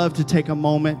 we'd love to take a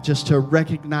moment just to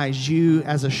recognize you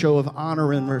as a show of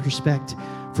honor and respect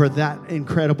for that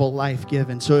incredible life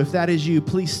given. So if that is you,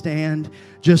 please stand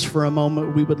just for a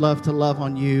moment. We would love to love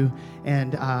on you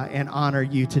and honor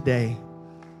you today.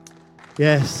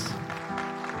 Yes.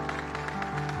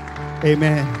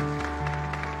 Amen.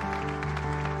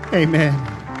 Amen.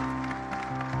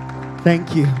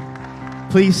 Thank you.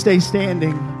 Please stay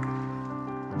standing.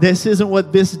 This isn't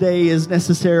what this day is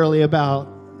necessarily about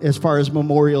as far as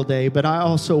Memorial Day, but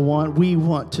we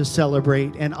want to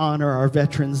celebrate and honor our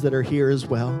veterans that are here as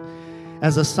well,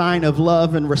 as a sign of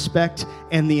love and respect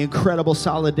and the incredible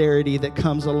solidarity that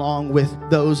comes along with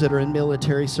those that are in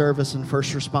military service and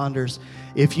first responders.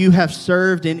 If you have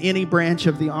served in any branch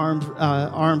of the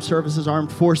armed services,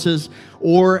 armed forces,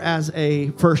 or as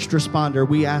a first responder,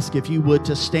 we ask if you would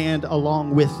to stand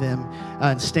along with them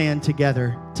and stand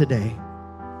together today.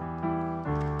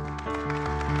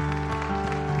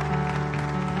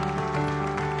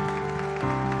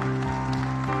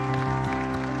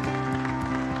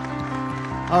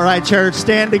 All right, church,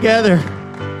 stand together.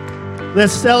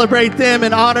 Let's celebrate them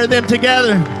and honor them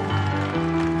together.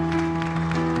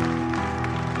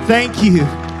 Thank you.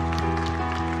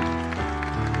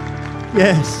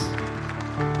 Yes.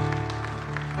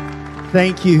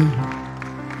 Thank you.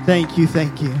 Thank you.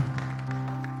 Thank you.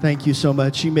 Thank you so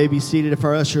much. You may be seated if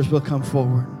our ushers will come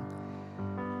forward.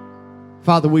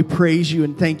 Father, we praise you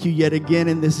and thank you yet again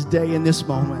in this day, in this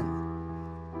moment.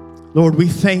 Lord, we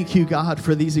thank you, God,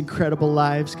 for these incredible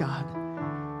lives, God.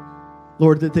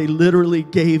 Lord, that they literally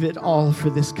gave it all for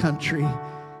this country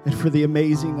and for the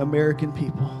amazing American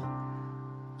people.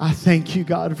 I thank you,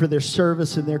 God, for their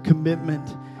service and their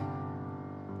commitment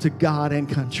to God and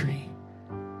country.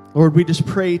 Lord, we just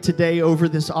pray today over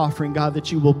this offering, God, that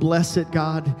you will bless it,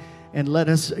 God, and let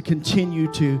us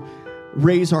continue to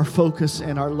raise our focus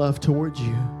and our love towards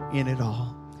you in it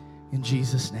all. In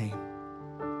Jesus' name,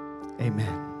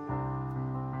 amen.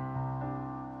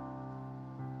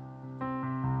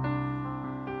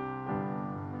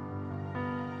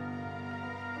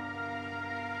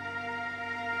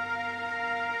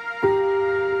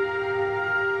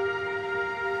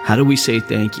 How do we say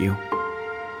thank you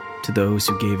to those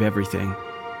who gave everything?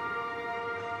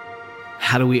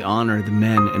 How do we honor the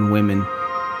men and women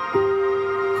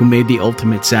who made the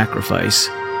ultimate sacrifice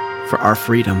for our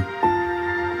freedom?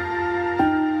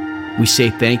 We say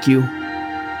thank you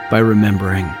by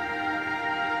remembering.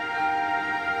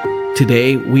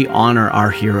 Today, we honor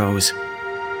our heroes,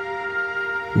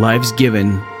 lives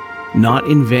given not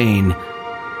in vain,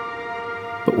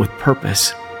 but with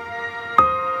purpose.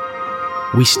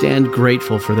 We stand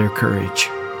grateful for their courage,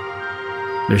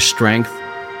 their strength,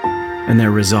 and their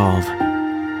resolve.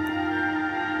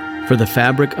 For the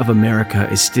fabric of America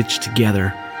is stitched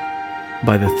together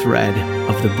by the thread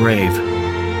of the brave.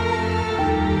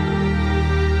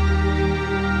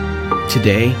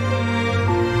 Today,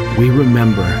 we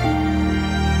remember,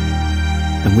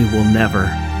 and we will never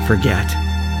forget.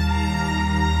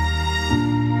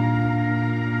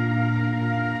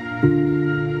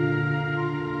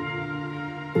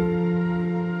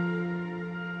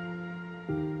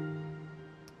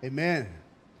 Amen.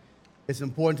 It's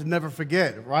important to never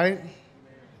forget, right?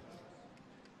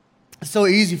 It's so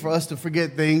easy for us to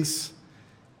forget things.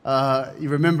 You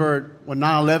remember when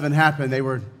 9/11 happened,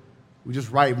 we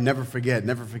just write, never forget,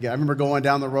 never forget. I remember going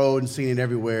down the road and seeing it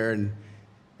everywhere, and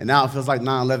now it feels like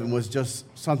 9/11 was just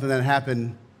something that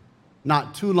happened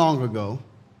not too long ago.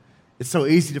 It's so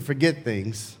easy to forget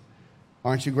things.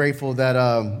 Aren't you grateful that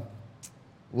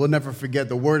we'll never forget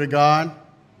the Word of God,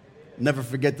 never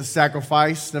forget the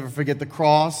sacrifice, never forget the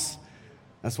cross?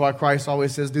 That's why Christ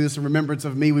always says, do this in remembrance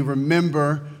of me. We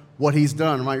remember what he's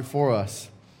done right for us.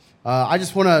 I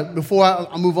just want to, before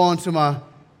I move on to my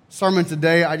sermon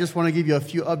today, I just want to give you a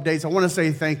few updates. I want to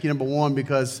say thank you, number one,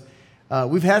 because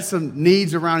we've had some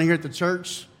needs around here at the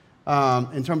church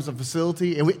in terms of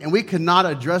facility, and we could not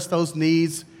address those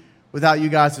needs without you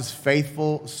guys'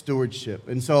 faithful stewardship.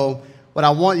 And so what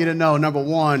I want you to know, number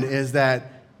one, is that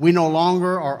we no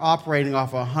longer are operating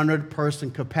off a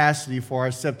 100-person capacity for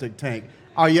our septic tank.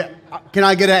 Can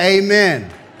I get an amen?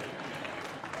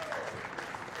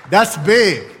 That's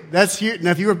big. That's huge.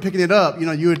 Now, if you were picking it up,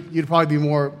 you'd probably be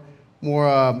more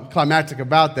climactic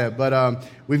about that. But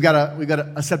we've got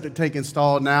a septic tank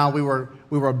installed now. We were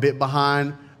a bit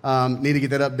behind. Need to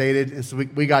get that updated, and so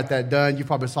we got that done. You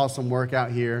probably saw some work out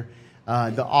here.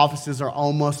 The offices are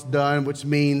almost done, which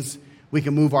means we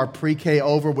can move our pre-K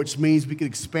over, which means we can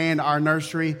expand our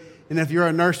nursery. And if you're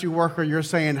a nursery worker, you're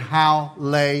saying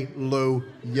hallelujah,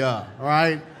 all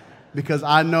right? Because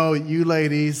I know you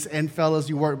ladies and fellas,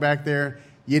 you work back there,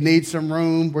 you need some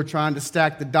room. We're trying to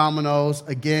stack the dominoes.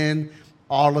 Again,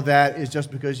 all of that is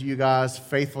just because of you guys'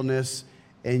 faithfulness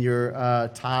and your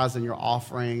tithes and your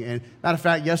offering. And matter of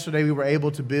fact, yesterday we were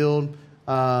able to build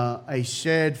a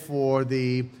shed for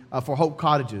Hope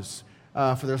Cottages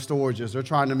for their storages. They're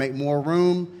trying to make more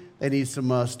room. They need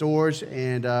some storage,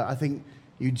 and I think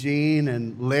Eugene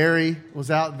and Larry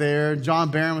was out there. John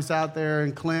Barron was out there,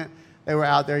 and Clint. They were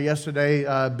out there yesterday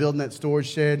building that storage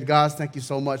shed. Guys, thank you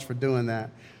so much for doing that.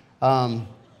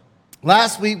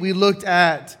 Last week we looked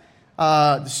at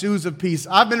the shoes of peace.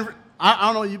 I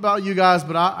don't know about you guys,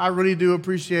 but I really do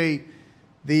appreciate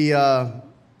the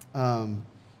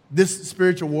this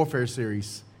spiritual warfare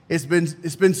series. It's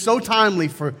been so timely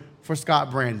for Scott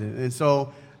Brandon, and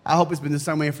so I hope it's been the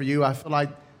same way for you. I feel like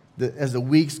as the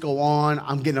weeks go on,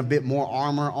 I'm getting a bit more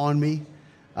armor on me,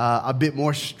 a bit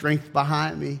more strength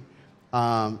behind me.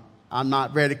 I'm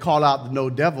not ready to call out the no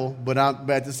devil, but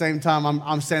at the same time,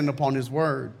 I'm standing upon his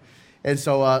word. And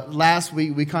so last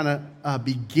week we kind of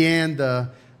began the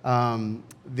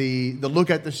look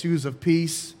at the shoes of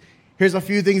peace. Here's a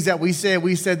few things that we said.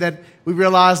 We said that we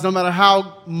realized no matter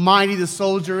how mighty the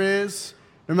soldier is,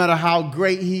 no matter how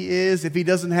great he is, if he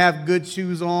doesn't have good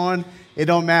shoes on, it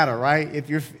don't matter, right?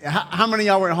 How many of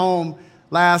y'all were at home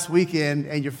last weekend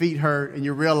and your feet hurt and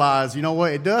you realize, you know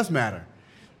what, it does matter.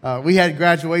 We had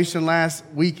graduation last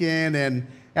weekend, and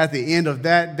at the end of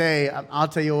that day, I'll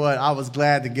tell you what, I was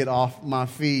glad to get off my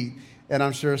feet. And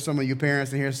I'm sure some of you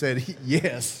parents in here said,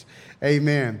 yes,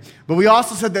 amen. But we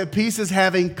also said that peace is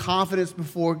having confidence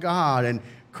before God and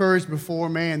courage before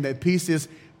man, that peace is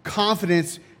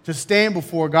confidence to stand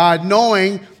before God,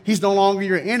 knowing he's no longer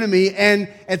your enemy, and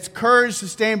it's courage to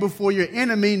stand before your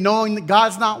enemy, knowing that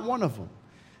God's not one of them.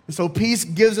 And so peace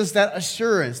gives us that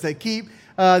assurance that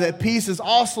peace is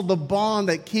also the bond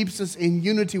that keeps us in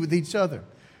unity with each other.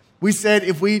 We said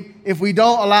if we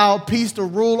don't allow peace to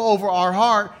rule over our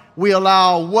heart, we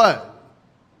allow what?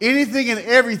 Anything and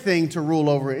everything to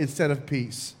rule over it instead of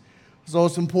peace. So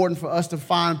it's important for us to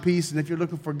find peace, and if you're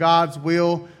looking for God's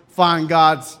will, find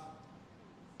God's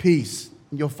peace,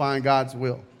 and you'll find God's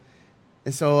will.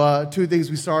 And so two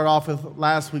things we started off with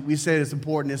last week, we said it's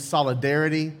important is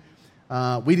solidarity.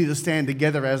 We need to stand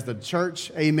together as the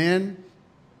church, amen.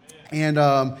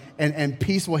 And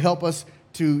peace will help us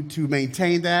to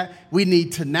maintain that. We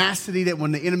need tenacity, that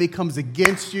when the enemy comes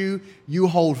against you, you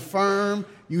hold firm,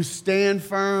 you stand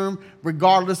firm,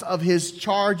 regardless of his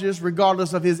charges,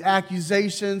 regardless of his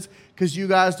accusations, because you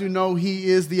guys do know he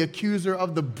is the accuser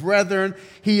of the brethren.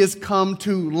 He has come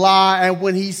to lie, and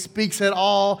when he speaks at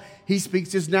all, he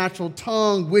speaks his natural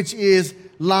tongue, which is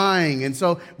lying. And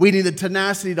so we need the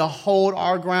tenacity to hold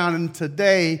our ground. And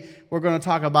today we're going to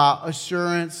talk about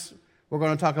assurance. We're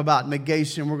going to talk about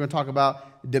negation. We're going to talk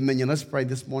about dominion. Let's pray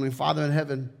this morning. Father in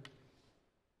heaven,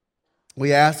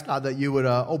 we ask, God, that you would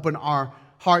open our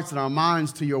hearts and our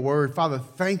minds to your word. Father,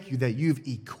 thank you that you've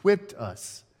equipped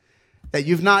us, that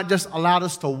you've not just allowed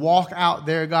us to walk out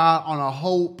there, God, on a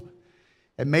hope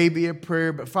and maybe a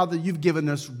prayer, but Father, you've given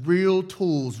us real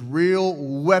tools, real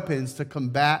weapons to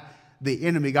combat the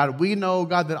enemy. God, we know,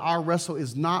 God, that our wrestle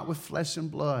is not with flesh and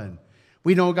blood.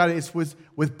 We know, God, it's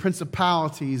with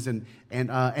principalities and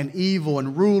evil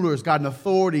and rulers, God, and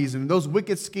authorities and those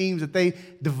wicked schemes that they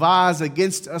devise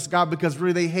against us, God, because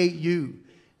really they hate you.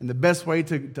 And the best way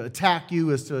to attack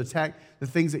you is to attack the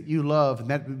things that you love, and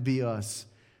that would be us.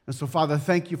 And so, Father,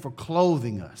 thank you for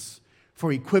clothing us,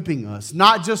 for equipping us,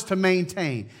 not just to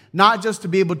maintain, not just to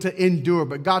be able to endure,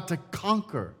 but, God, to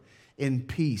conquer in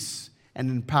peace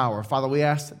and in power. Father, we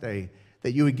ask today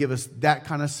that you would give us that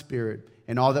kind of spirit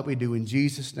in all that we do. In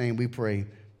Jesus' name we pray,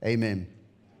 amen.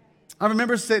 I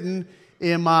remember sitting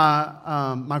in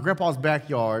my grandpa's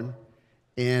backyard,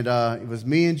 and it was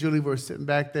me and Julie. We were sitting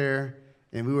back there,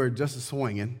 and we were just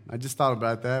swinging. I just thought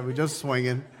about that. We were just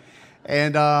swinging.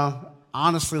 And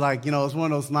honestly, like, you know, it was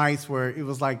one of those nights where it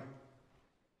was like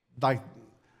the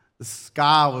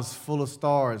sky was full of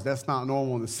stars. That's not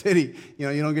normal in the city. You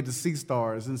know, you don't get to see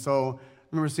stars. And so I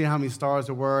remember seeing how many stars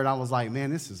there were, and I was like, man,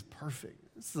 this is perfect.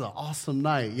 This is an awesome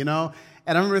night, you know?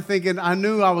 And I remember thinking, I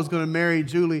knew I was going to marry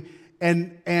Julie,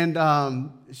 and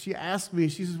she asked me,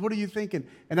 she says, what are you thinking?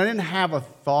 And I didn't have a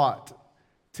thought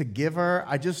to give her.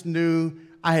 I just knew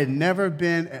I had never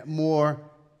been at more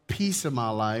peace in my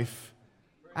life.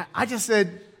 I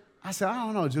said, I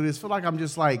don't know, Julie, I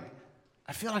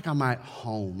feel like I'm at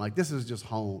home. Like, this is just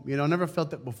home. You know, I never felt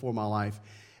that before in my life.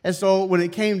 And so when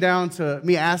it came down to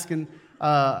me asking,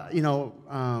 her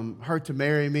to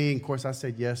marry me, and of course I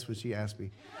said yes when she asked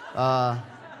me.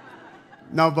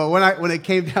 No, but when it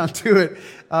came down to it,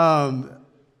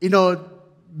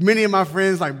 many of my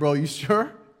friends like, bro, you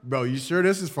sure? Bro, you sure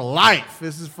this is for life?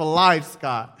 This is for life,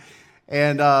 Scott.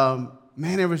 And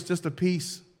man, it was just a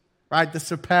peace, right, that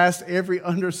surpassed every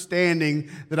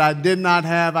understanding that I did not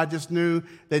have. I just knew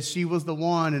that she was the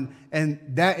one, and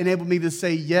that enabled me to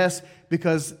say yes,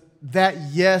 because that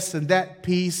yes and that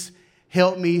peace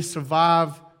helped me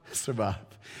survive,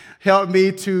 helped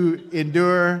me to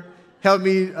endure, helped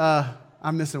me,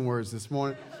 I'm missing words this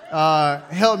morning,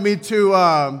 helped me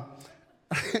to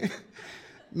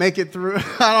make it through,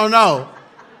 I don't know,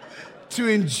 to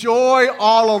enjoy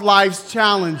all of life's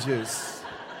challenges.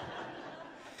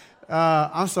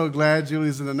 I'm so glad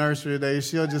Julie's in the nursery today.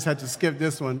 She'll just have to skip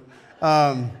this one.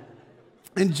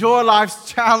 Enjoy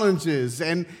life's challenges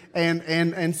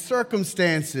and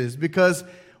circumstances, because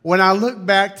when I look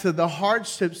back to the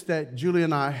hardships that Julie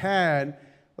and I had,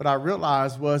 what I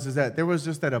realized is that there was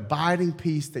just that abiding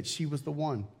peace that she was the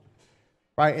one,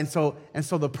 right? And so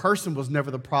the person was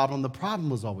never the problem. The problem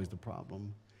was always the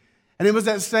problem. And it was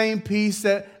that same peace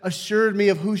that assured me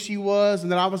of who she was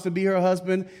and that I was to be her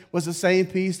husband, was the same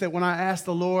peace that when I asked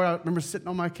the Lord, I remember sitting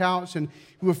on my couch and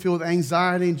we were filled with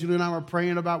anxiety, and Julie and I were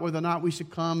praying about whether or not we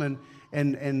should come and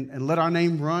let our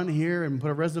name run here and put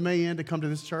a resume in to come to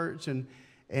this church. And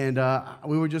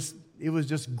it was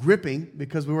just gripping,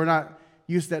 because we were not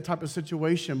used to that type of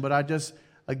situation. But I just,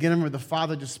 again, remember the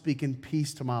Father just speaking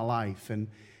peace to my life. And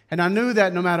I knew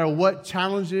that no matter what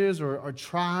challenges or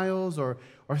trials or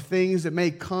things that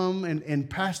may come in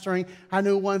pastoring, I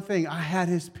knew one thing: I had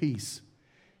His peace.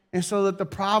 And so that the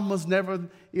problem was never,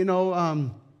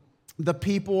 the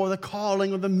people or the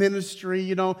calling or the ministry.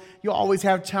 You know, you always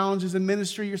have challenges in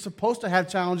ministry. You're supposed to have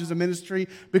challenges in ministry,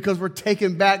 because we're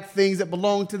taking back things that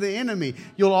belong to the enemy.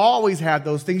 You'll always have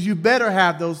those things. You better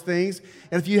have those things,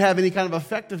 and if you have any kind of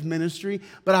effective ministry.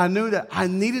 But I knew that I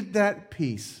needed that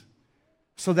peace,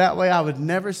 so that way I would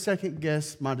never second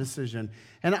guess my decision.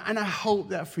 And I hope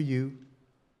that for you,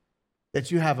 that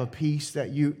you have a peace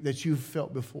that you've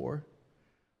felt before.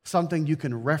 Something you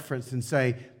can reference and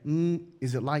say,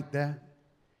 is it like that?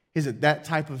 Is it that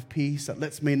type of peace that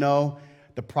lets me know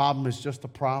the problem is just a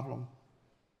problem,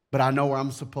 but I know where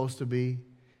I'm supposed to be,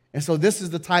 And so this is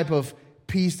the type of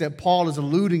peace that Paul is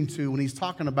alluding to when he's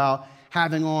talking about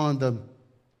having on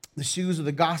the shoes of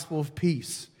the gospel of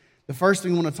peace. The first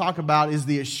thing we want to talk about is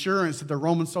the assurance that the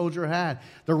Roman soldier had.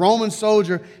 The Roman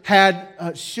soldier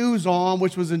had shoes on,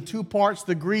 which was in two parts,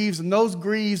 the greaves, and those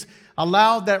greaves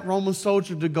allowed that Roman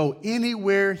soldier to go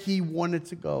anywhere he wanted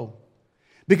to go.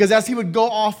 Because as he would go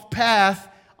off path,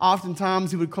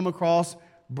 oftentimes he would come across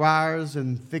briars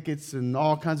and thickets and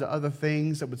all kinds of other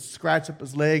things that would scratch up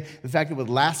his leg. In fact, it would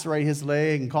lacerate his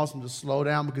leg and cause him to slow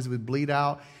down because he would bleed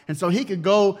out. And so he could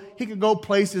go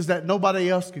places that nobody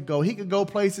else could go. He could go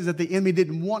places that the enemy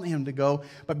didn't want him to go,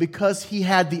 but because he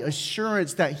had the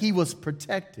assurance that he was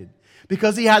protected,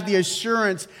 because he had the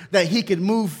assurance that he could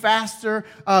move faster,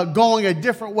 going a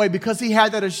different way, because he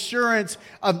had that assurance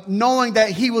of knowing that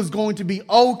he was going to be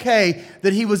okay,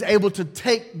 that he was able to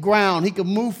take ground. He could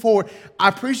move forward. I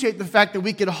appreciate the fact that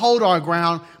we can hold our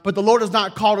ground, but the Lord has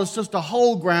not called us just to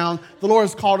hold ground. The Lord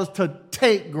has called us to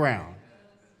take ground.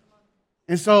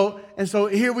 And so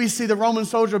here we see the Roman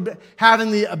soldier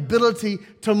having the ability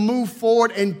to move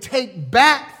forward and take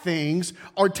back things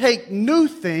or take new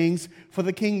things for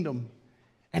the kingdom.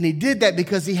 And he did that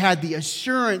because he had the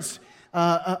assurance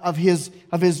of his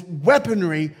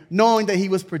weaponry, knowing that he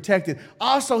was protected.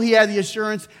 Also, he had the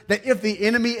assurance that if the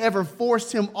enemy ever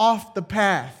forced him off the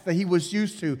path that he was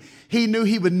used to, he knew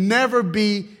he would never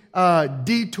be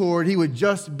detoured. He would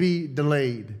just be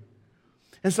delayed.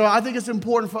 And so I think it's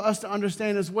important for us to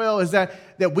understand as well is that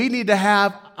we need to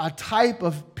have a type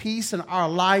of peace in our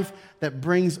life that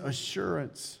brings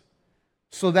assurance.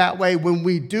 So that way, when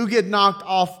we do get knocked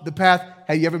off the path,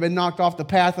 have you ever been knocked off the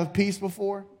path of peace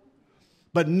before?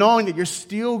 But knowing that you're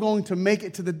still going to make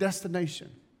it to the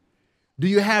destination. Do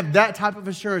you have that type of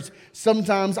assurance?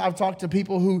 Sometimes I've talked to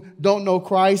people who don't know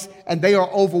Christ, and they are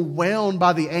overwhelmed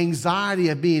by the anxiety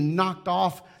of being knocked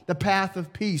off the path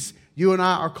of peace. You and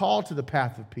I are called to the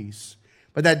path of peace.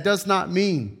 But that does not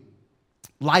mean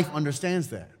life understands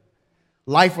that.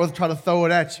 Life will try to throw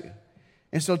it at you.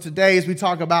 And so today, as we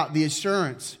talk about the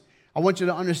assurance, I want you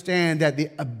to understand that the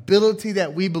ability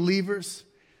that we believers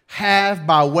have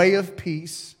by way of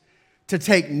peace to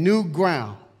take new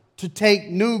ground,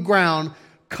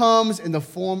 comes in the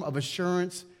form of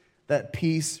assurance that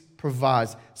peace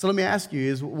provides. So let me ask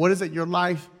you, what is it in your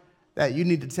life that you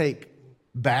need to take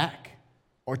back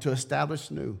or to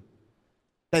establish new?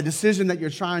 That decision that you're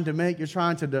trying to make, you're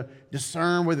trying to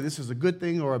discern whether this is a good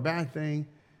thing or a bad thing.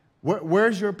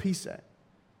 Where's your peace at?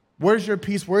 Where's your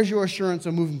peace? Where's your assurance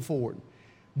of moving forward?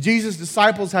 Jesus'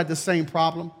 disciples had the same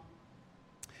problem.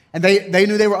 And they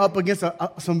knew they were up against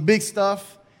some big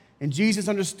stuff. And Jesus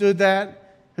understood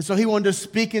that. And so he wanted to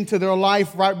speak into their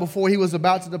life right before he was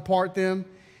about to depart them.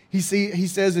 He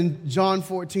says in John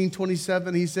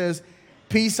 14:27, he says,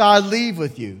 "Peace I leave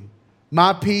with you.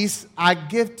 My peace I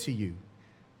give to you.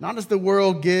 Not as the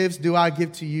world gives, do I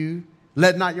give to you.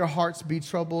 Let not your hearts be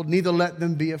troubled, neither let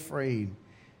them be afraid."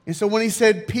 And so when he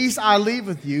said, "Peace I leave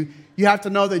with you," you have to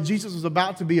know that Jesus was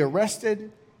about to be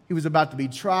arrested. He was about to be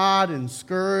tried and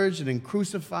scourged and then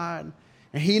crucified.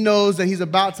 And he knows that he's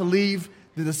about to leave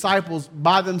the disciples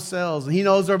by themselves. And he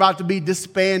knows they're about to be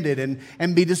disbanded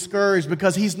and be discouraged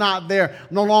because he's not there.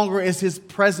 No longer is his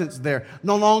presence there.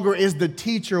 No longer is the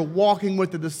teacher walking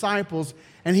with the disciples.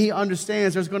 And he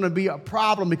understands there's going to be a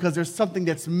problem because there's something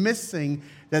that's missing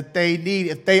that they need.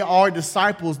 If they are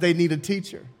disciples, they need a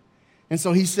teacher. And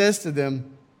so he says to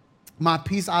them, "My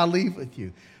peace I leave with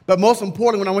you." But most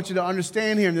important, what I want you to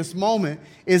understand here in this moment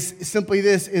is simply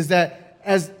this, is that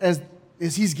as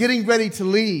he's getting ready to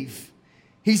leave,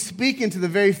 he's speaking to the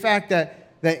very fact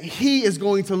that he is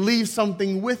going to leave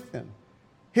something with them,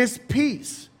 his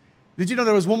peace. Did you know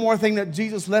there was one more thing that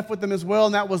Jesus left with them as well,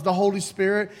 and that was the Holy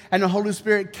Spirit? And the Holy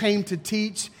Spirit came to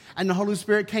teach, and the Holy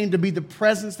Spirit came to be the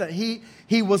presence that he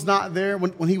was not there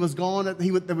when he was gone, that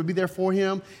would be there for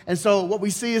him. And so what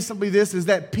we see is simply this, is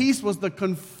that peace was the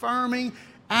confirming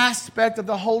aspect of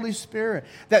the Holy Spirit,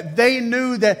 that they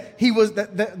knew that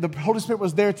the Holy Spirit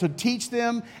was there to teach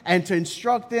them and to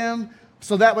instruct them,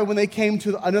 so that way when they came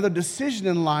to another decision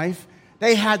in life,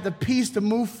 they had the peace to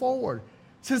move forward.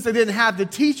 Since they didn't have the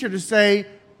teacher to say,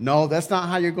 "No, that's not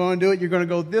how you're going to do it, you're going to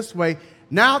go this way,"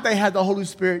 now they had the Holy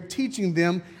Spirit teaching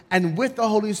them, and with the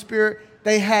Holy Spirit,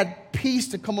 they had peace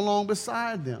to come along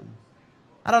beside them.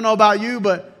 I don't know about you,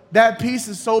 but that peace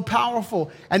is so powerful,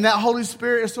 and that Holy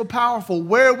Spirit is so powerful.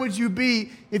 Where would you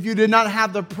be if you did not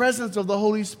have the presence of the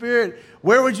Holy Spirit?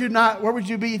 Where would you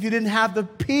be if you didn't have the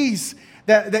peace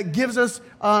that gives us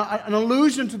an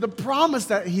allusion to the promise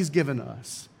that he's given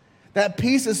us? That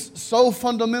peace is so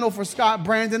fundamental for Scott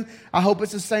Brandon. I hope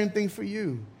it's the same thing for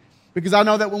you. Because I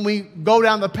know that when we go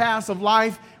down the paths of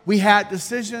life, we had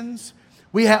decisions.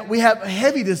 We have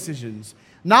heavy decisions.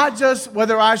 Not just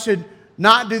whether I should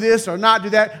not do this or not do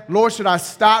that. Lord, should I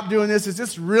stop doing this? Is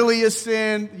this really a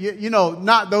sin?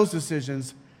 Not those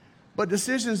decisions. But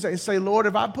decisions that say, Lord,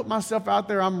 if I put myself out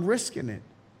there, I'm risking it.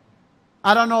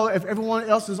 I don't know if everyone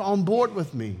else is on board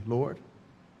with me, Lord.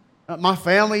 My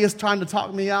family is trying to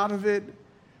talk me out of it.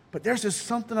 But there's just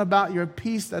something about your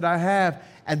peace that I have.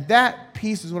 And that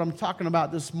peace is what I'm talking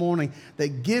about this morning,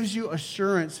 that gives you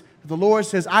assurance. The Lord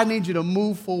says, I need you to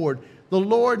move forward. The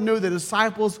Lord knew the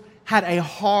disciples had a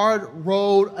hard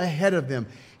road ahead of them.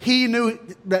 He knew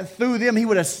that through them, he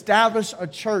would establish a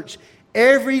church.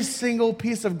 Every single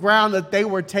piece of ground that they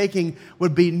were taking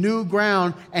would be new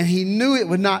ground, and he knew it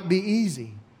would not be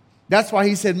easy. That's why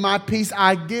he said, my peace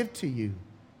I give to you.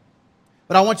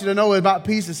 But I want you to know about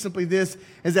peace is simply this,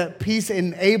 is that peace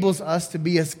enables us to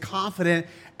be as confident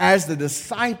as the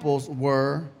disciples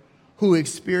were who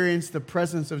experienced the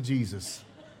presence of Jesus.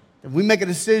 If we make a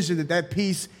decision that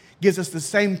peace gives us the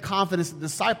same confidence the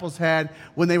disciples had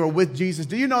when they were with Jesus.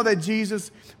 Do you know that Jesus,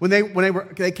 when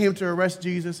they came to arrest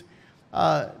Jesus,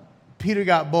 Peter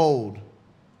got bold,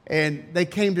 and they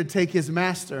came to take his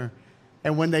master.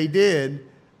 And when they did,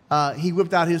 he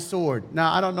whipped out his sword.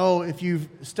 Now, I don't know if you've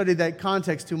studied that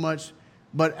context too much,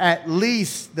 but at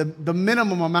least the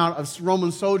minimum amount of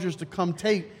Roman soldiers to come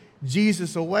take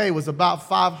Jesus away was about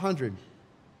 500.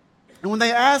 And when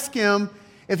they asked him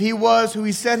if he was who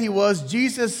he said he was,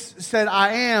 Jesus said,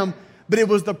 I am, but it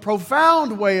was the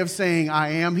profound way of saying I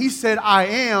am. He said, I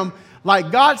am,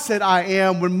 like God said, I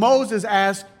am, when Moses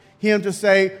asked him to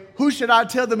say, who should I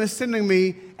tell them is sending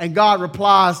me? And God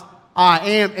replies, I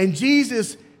am. And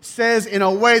Jesus says in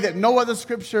a way that no other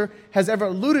scripture has ever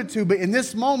alluded to, but in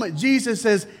this moment, Jesus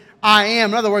says, I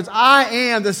am. In other words, I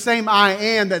am the same I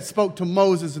am that spoke to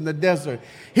Moses in the desert.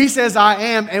 He says, I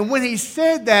am. And when he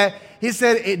said that, he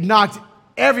said it knocked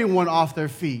everyone off their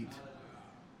feet.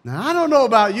 Now, I don't know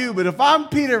about you, but if I'm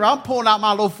Peter, I'm pulling out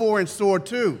my little 4-inch sword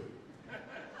too.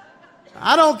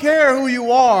 I don't care who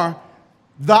you are.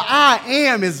 The I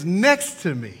am is next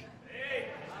to me.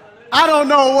 I don't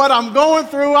know what I'm going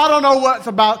through. I don't know what's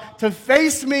about to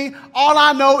face me. All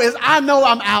I know is I know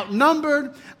I'm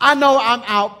outnumbered. I know I'm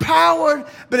outpowered,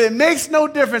 but it makes no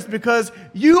difference because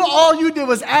all you did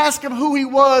was ask him who he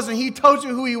was, and he told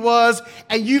you who he was,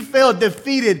 and you felt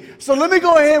defeated. So let me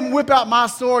go ahead and whip out my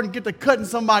sword and get to cutting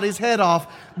somebody's head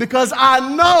off because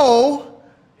I know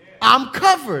I'm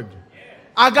covered.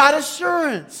 I got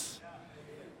assurance.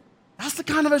 That's the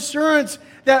kind of assurance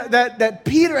that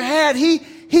Peter had.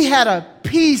 He had a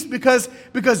peace because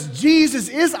Jesus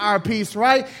is our peace,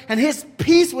 right? And his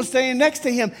peace was staying next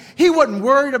to him. He wasn't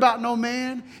worried about no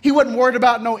man. He wasn't worried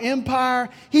about no empire.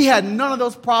 He had none of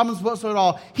those problems whatsoever at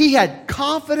all. He had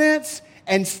confidence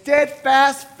and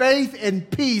steadfast faith and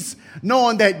peace,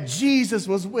 knowing that Jesus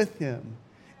was with him.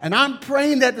 And I'm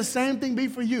praying that the same thing be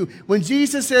for you. When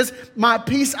Jesus says, my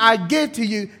peace I give to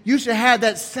you, you should have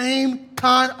that same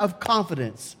kind of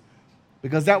confidence.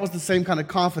 Because that was the same kind of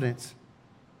confidence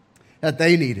that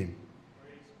they needed.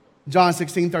 John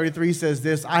 16:33 says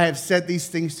this, I have said these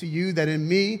things to you that in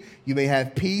me you may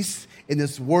have peace. In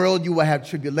this world you will have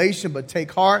tribulation, but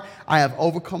take heart, I have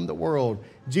overcome the world.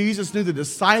 Jesus knew the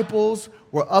disciples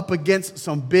were up against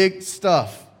some big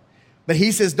stuff. But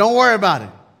he says, don't worry about it.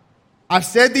 I've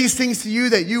said these things to you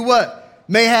that you what?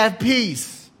 May have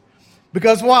peace.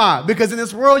 Because why? Because in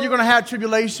this world you're going to have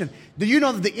tribulation. Do you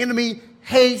know that the enemy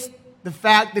hates the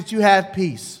fact that you have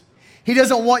peace? He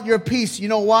doesn't want your peace. You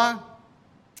know why?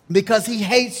 Because he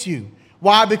hates you.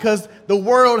 Why? Because the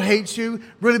world hates you,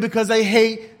 really because they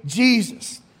hate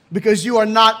Jesus. Because you are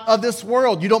not of this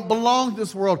world. You don't belong to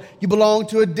this world. You belong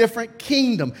to a different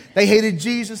kingdom. They hated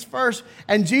Jesus first.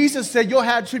 And Jesus said, you'll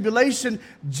have tribulation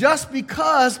just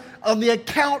because of the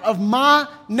account of my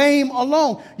name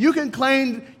alone. You can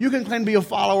claim to be a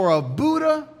follower of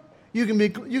Buddha. You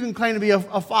can claim to be a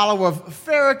follower of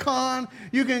Farrakhan.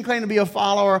 You can claim to be a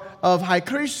follower of Hare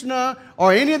Krishna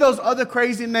or any of those other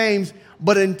crazy names.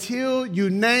 But until you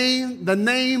name the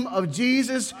name of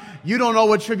Jesus, you don't know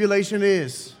what tribulation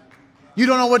is. You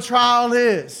don't know what trial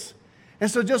is. And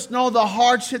so just know the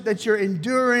hardship that you're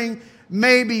enduring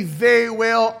may be very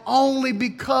well only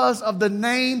because of the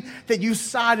name that you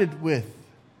sided with.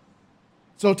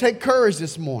 So take courage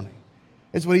this morning,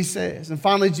 is what he says. And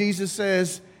finally, Jesus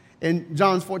says in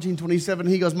John 14:27,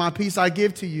 he goes, my peace I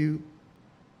give to you,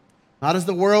 not as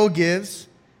the world gives.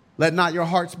 Let not your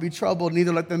hearts be troubled,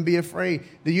 neither let them be afraid.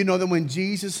 Do you know that when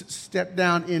Jesus stepped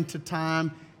down into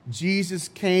time, Jesus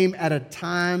came at a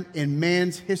time in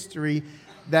man's history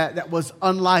that was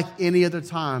unlike any other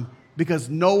time, because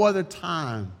no other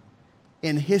time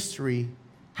in history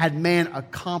had man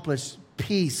accomplished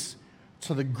peace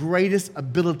to the greatest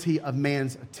ability of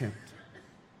man's attempt.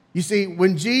 You see,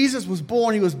 when Jesus was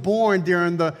born, he was born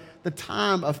during the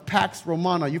time of Pax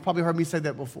Romana. You've probably heard me say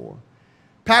that before.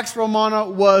 Pax Romana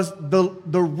was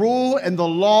the rule and the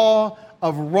law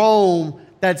of Rome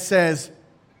that says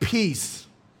peace.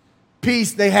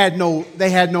 Peace, they had no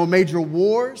major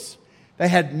wars. They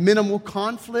had minimal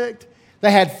conflict.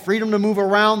 They had freedom to move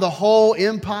around the whole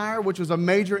empire, which was a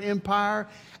major empire.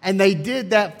 And they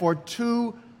did that for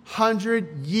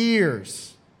 200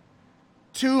 years.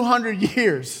 200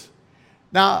 years.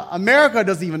 Now, America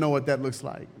doesn't even know what that looks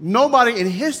like. Nobody in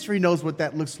history knows what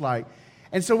that looks like.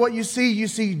 And so what you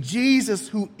see Jesus,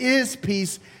 who is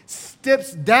peace,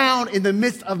 steps down in the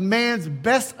midst of man's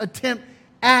best attempt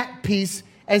at peace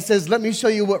and says, let me show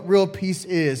you what real peace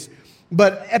is.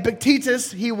 But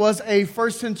Epictetus, he was a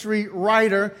first century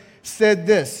writer, said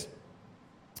this: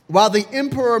 while the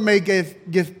emperor may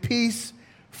give peace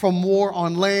from war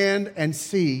on land and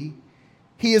sea,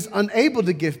 he is unable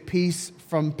to give peace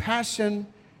from passion,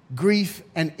 grief,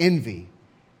 and envy.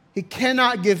 He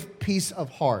cannot give peace of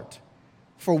heart,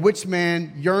 for which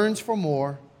man yearns for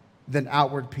more than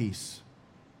outward peace.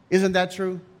 Isn't that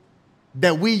true?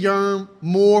 That we yearn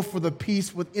more for the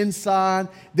peace within inside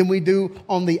than we do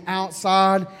on the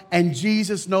outside. And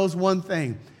Jesus knows one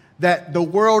thing, that the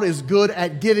world is good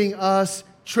at giving us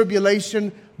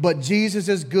tribulation, but Jesus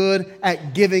is good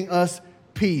at giving us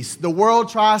peace. The world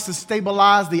tries to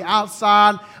stabilize the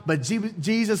outside, but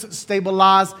Jesus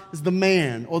stabilizes the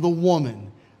man or the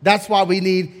woman. That's why we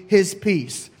need his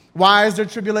peace. Why is there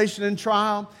tribulation and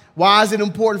trial? Why is it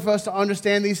important for us to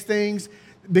understand these things?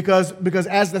 Because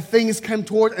as the things come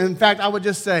toward, and in fact, I would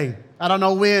just say, I don't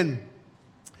know when,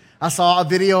 I saw a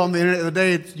video on the internet the other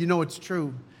day, it's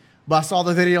true, but I saw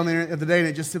the video on the internet the other day, and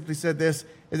it just simply said this,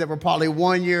 is that we're probably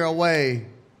 1 year away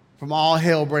from all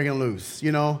hell breaking loose,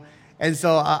 And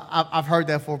so I've heard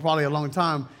that for probably a long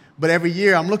time, but every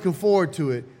year I'm looking forward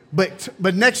to it.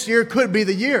 But next year could be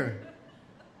the year.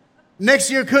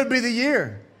 Next year could be the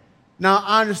year. Now,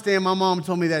 I understand my mom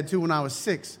told me that too when I was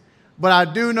 6. But I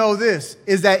do know this,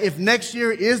 is that if next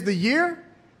year is the year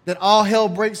that all hell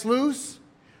breaks loose,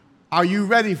 are you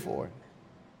ready for it?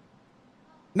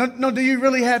 No, do you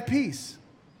really have peace?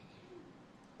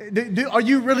 Are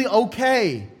you really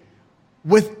okay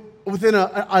within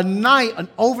a night, an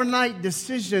overnight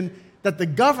decision that the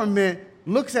government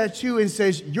looks at you and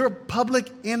says, you're public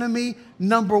enemy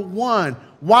number one.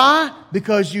 Why?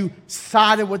 Because you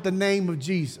sided with the name of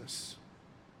Jesus.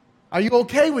 Are you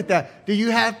okay with that? Do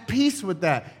you have peace with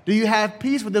that? Do you have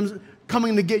peace with them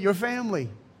coming to get your family?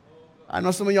 I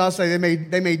know some of y'all say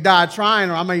they may die trying,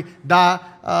 or I may die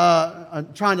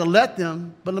trying to let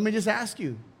them. But let me just ask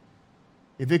you,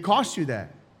 if it cost you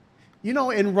that.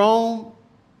 In Rome,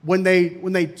 when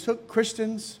they took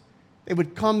Christians, they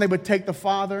would take the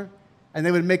father, and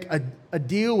they would make a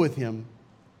deal with him.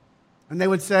 And they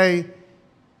would say,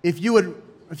 if you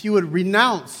would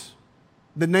renounce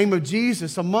the name of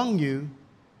Jesus among you,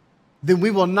 then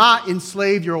we will not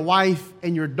enslave your wife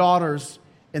and your daughters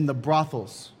in the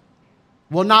brothels.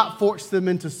 We'll not force them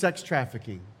into sex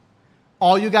trafficking.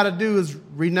 All you got to do is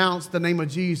renounce the name of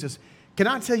Jesus. Can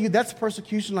I tell you, that's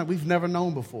persecution like we've never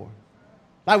known before.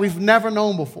 Like we've never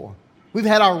known before. We've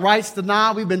had our rights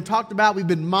denied. We've been talked about. We've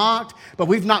been mocked. But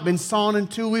we've not been sawn in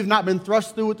two. We've not been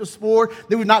thrust through with the sword.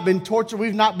 We've not been tortured.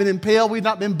 We've not been impaled. We've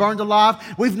not been burned alive.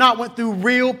 We've not went through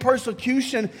real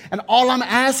persecution. And all I'm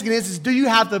asking is do you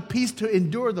have the peace to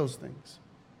endure those things?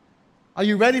 Are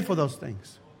you ready for those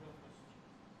things?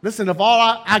 Listen, if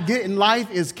all I get in life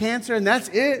is cancer and that's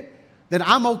it, then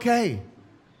I'm okay.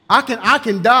 I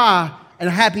can die a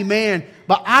happy man,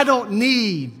 but I don't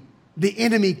need the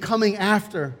enemy coming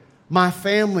after my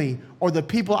family or the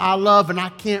people I love and I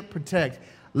can't protect.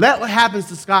 Let what happens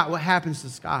to Scott what happens to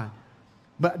Scott.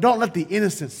 But don't let the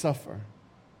innocent suffer.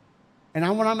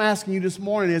 And what I'm asking you this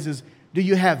morning is do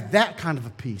you have that kind of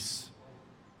a peace?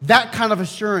 That kind of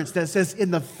assurance that says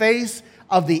in the face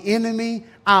of the enemy,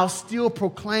 I'll still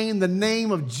proclaim the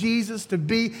name of Jesus to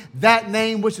be that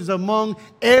name which is among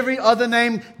every other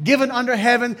name given under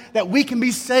heaven that we can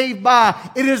be saved by.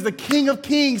 It is the King of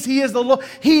Kings. He is the Lord.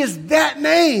 He is that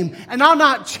name. And I'll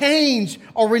not change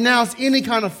or renounce any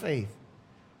kind of faith.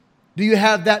 Do you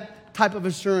have that type of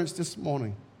assurance this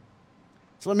morning?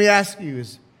 So let me ask you,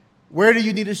 where do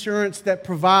you need assurance that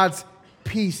provides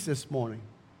peace this morning?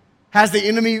 Has the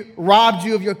enemy robbed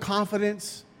you of your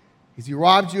confidence? Has he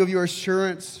robbed you of your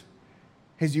assurance?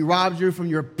 Has he robbed you from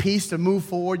your peace to move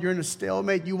forward? You're in a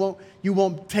stalemate. You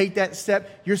won't take that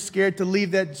step. You're scared to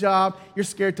leave that job. You're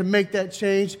scared to make that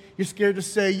change. You're scared to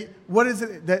say, what is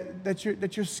it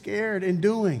that you're scared in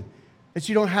doing, that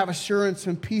you don't have assurance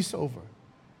and peace over?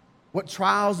 What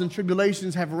trials and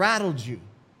tribulations have rattled you?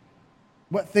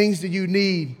 What things do you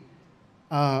need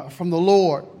from the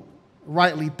Lord?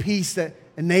 Rightly, peace that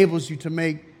enables you to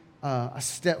make a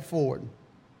step forward.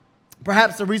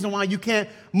 Perhaps the reason why you can't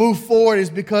move forward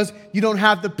is because you don't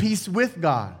have the peace with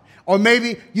God. Or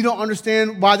maybe you don't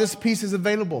understand why this peace is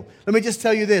available. Let me just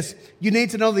tell you this. You need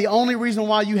to know the only reason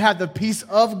why you have the peace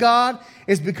of God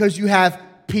is because you have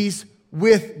peace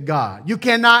with God. You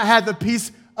cannot have the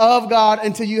peace of God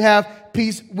until you have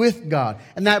peace with God.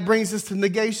 And that brings us to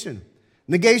negation.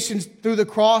 Negation through the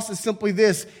cross is simply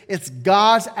this. It's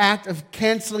God's act of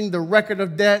canceling the record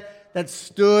of debt that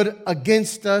stood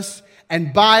against us.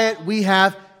 And by it, we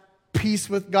have peace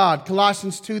with God.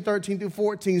 Colossians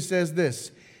 2:13-14 says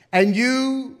this, and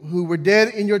you who were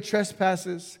dead in your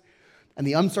trespasses and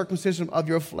the uncircumcision of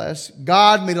your flesh,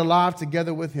 God made alive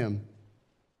together with him,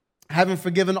 having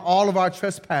forgiven all of our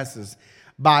trespasses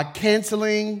by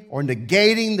canceling or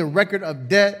negating the record of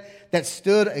debt that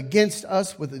stood against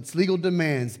us with its legal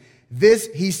demands. This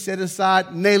he set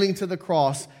aside, nailing to the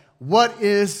cross. What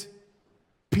is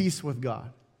peace with God?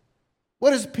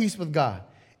 What is peace with God?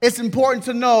 It's important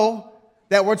to know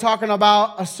that we're talking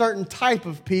about a certain type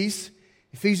of peace.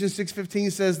 Ephesians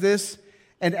 6:15 says this,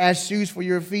 and as shoes for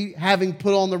your feet, having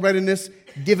put on the readiness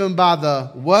given by the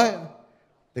what?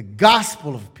 The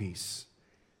gospel of peace.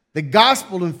 The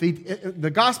gospel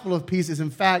of peace is in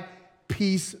fact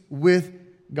peace with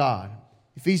God.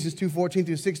 Ephesians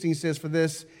 2:14-16 says for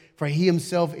this, for he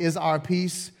himself is our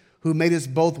peace, who made us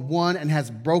both one and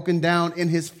has broken down in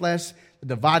his flesh the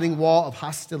dividing wall of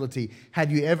hostility.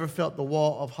 Have you ever felt the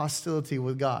wall of hostility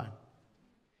with God?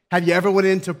 Have you ever went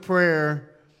into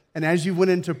prayer, and as you went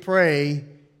into pray,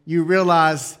 you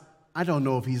realized, I don't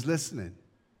know if he's listening.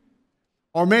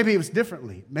 Or maybe it was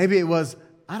differently. Maybe it was,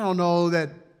 I don't know that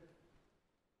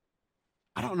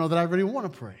I really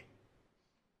want to pray.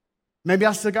 Maybe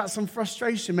I still got some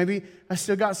frustration. Maybe I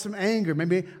still got some anger.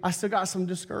 Maybe I still got some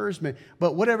discouragement.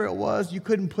 But whatever it was, you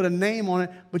couldn't put a name on it,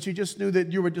 but you just knew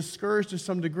that you were discouraged to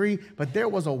some degree. But there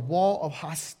was a wall of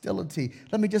hostility.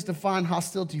 Let me just define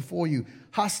hostility for you.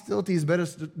 Hostility is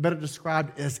better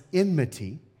described as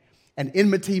enmity. And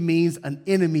enmity means an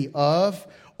enemy of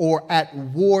or at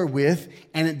war with,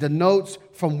 and it denotes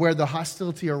from where the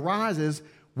hostility arises,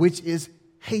 which is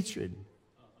hatred.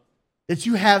 That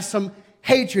you have some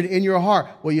hatred in your heart.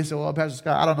 Well, you say, well, Pastor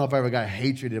Scott, I don't know if I ever got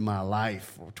hatred in my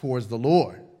life towards the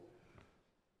Lord.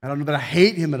 I don't know that I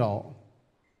hate him at all.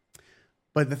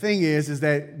 But the thing is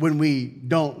that when we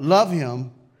don't love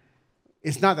him,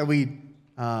 it's not that we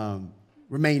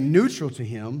remain neutral to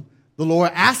him. The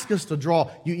Lord asks us to draw.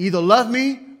 You either love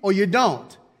me or you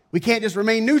don't. We can't just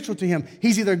remain neutral to him.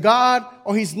 He's either God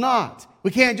or he's not. We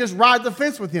can't just ride the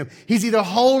fence with him. He's either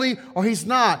holy or he's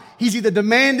not. He's either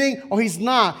demanding or he's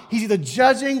not. He's either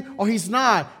judging or he's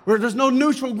not. There's no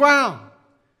neutral ground.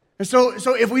 And so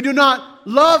if we do not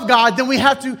love God, then we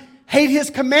have to hate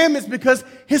his commandments because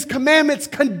his commandments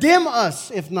condemn us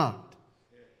if not.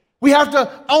 We have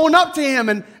to own up to him.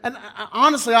 And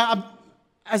honestly,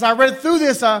 as I read through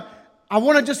this, I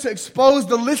wanted just to expose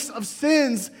the list of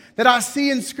sins that I see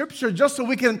in Scripture just so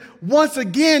we can once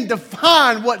again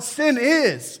define what sin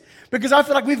is. Because I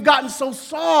feel like we've gotten so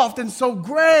soft and so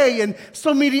gray and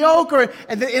so mediocre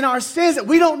and in our sins that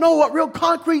we don't know what real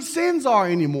concrete sins are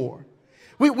anymore.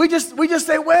 We just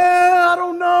say, well, I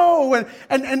don't know.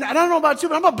 And I don't know about you,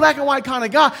 but I'm a black and white kind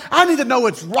of guy. I need to know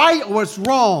what's right or what's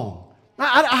wrong.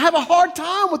 I have a hard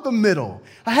time with the middle.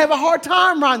 I have a hard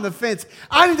time riding the fence.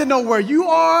 I need to know where you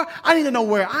are. I need to know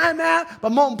where I'm at.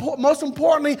 But most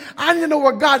importantly, I need to know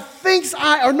where God thinks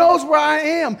or knows where I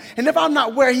am. And if I'm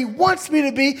not where he wants me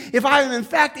to be, if I am in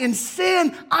fact in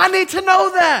sin, I need to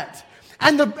know that.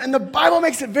 And the Bible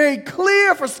makes it very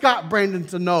clear for Scott Brandon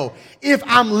to know if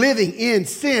I'm living in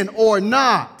sin or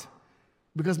not.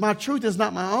 Because my truth is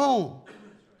not my own.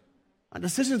 My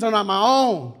decisions are not my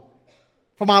own.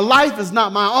 For my life is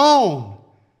not my own.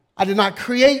 I did not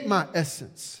create my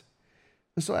essence.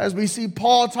 And so as we see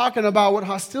Paul talking about what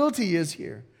hostility is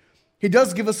here, he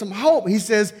does give us some hope. He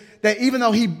says that even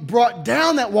though he brought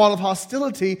down that wall of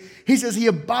hostility, he says he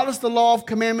abolished the law of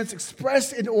commandments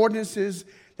expressed in ordinances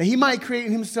that he might create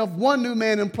in himself one new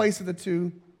man in place of the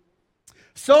two,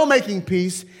 so making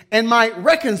peace and might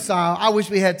reconcile. I wish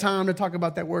we had time to talk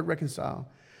about that word reconcile.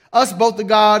 Us both to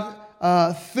God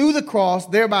through the cross,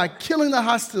 thereby killing the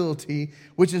hostility,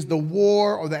 which is the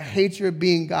war or the hatred of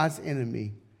being God's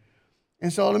enemy.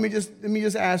 And so let me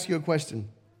just ask you a question.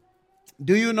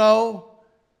 Do you know,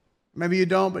 maybe you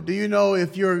don't, but do you know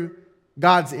if you're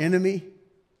God's enemy?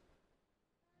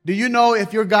 Do you know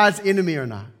if you're God's enemy or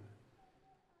not?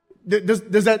 Does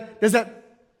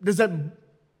that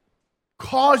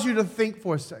cause you to think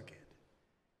for a second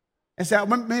and say,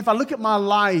 man, if I look at my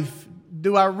life,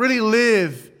 do I really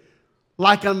live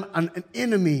like I'm an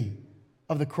enemy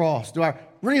of the cross? Do I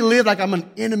really live like I'm an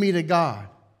enemy to God?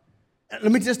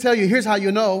 Let me just tell you, here's how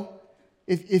you know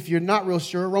if you're not real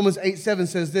sure. Romans 8:7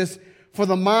 says this, for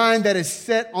the mind that is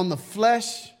set on the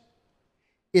flesh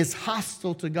is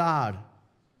hostile to God.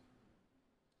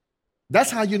 That's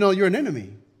how you know you're an enemy.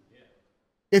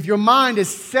 If your mind is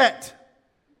set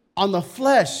on the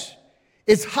flesh,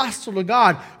 it's hostile to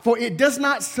God, for it does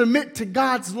not submit to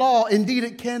God's law. Indeed,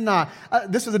 it cannot.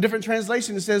 This is a different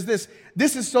translation. It says this.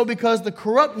 This is so because the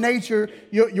corrupt nature,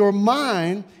 your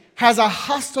mind, has a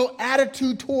hostile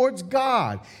attitude towards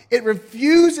God. It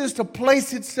refuses to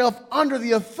place itself under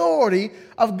the authority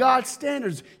of God's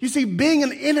standards. You see, being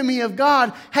an enemy of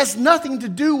God has nothing to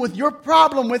do with your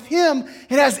problem with Him.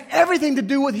 It has everything to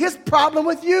do with His problem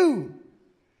with you.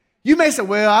 You may say,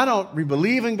 well, I don't really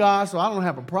believe in God, so I don't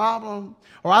have a problem.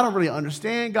 Or I don't really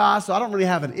understand God, so I don't really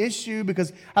have an issue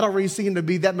because I don't really see Him to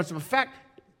be that much of a fact.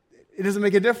 It doesn't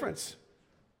make a difference.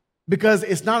 Because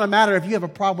it's not a matter if you have a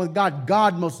problem with God.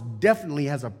 God most definitely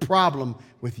has a problem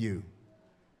with you.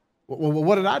 Well,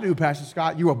 what did I do, Pastor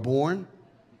Scott? You were born.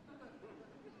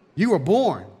 You were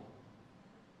born.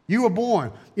 You were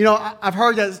born. You know, I've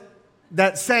heard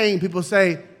that saying, people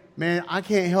say, man, I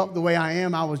can't help the way I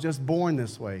am. I was just born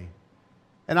this way.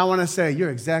 And I want to say, you're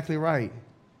exactly right.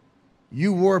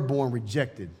 You were born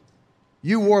rejected.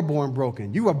 You were born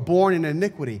broken. You were born in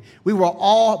iniquity. We were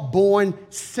all born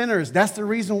sinners. That's the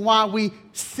reason why we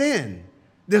sin.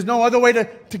 There's no other way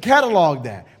to catalog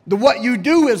that. What you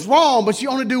do is wrong, but you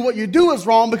only do what you do is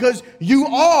wrong because you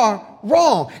are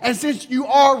wrong. And since you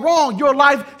are wrong, your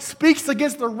life speaks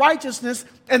against the righteousness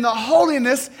and the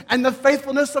holiness and the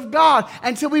faithfulness of God.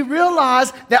 Until we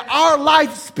realize that our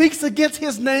life speaks against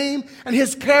His name and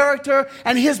His character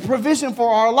and His provision for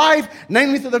our life,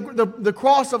 namely through the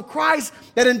cross of Christ,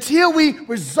 that until we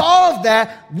resolve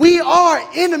that, we are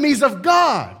enemies of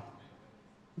God.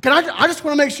 I just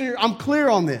want to make sure I'm clear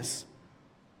on this.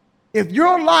 If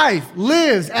your life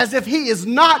lives as if He is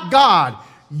not God,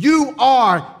 you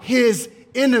are His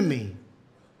enemy.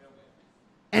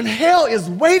 And hell is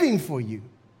waiting for you.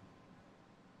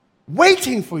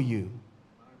 Waiting for you.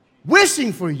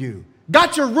 Wishing for you.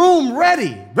 Got your room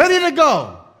ready to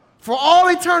go for all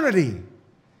eternity.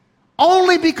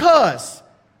 Only because,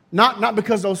 not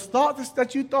because those thoughts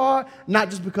that you thought, not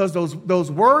just because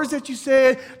those words that you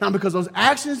said, not because those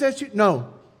actions that you,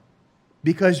 no.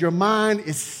 Because your mind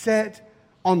is set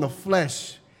on the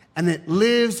flesh and it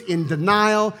lives in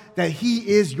denial that He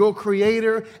is your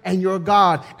creator and your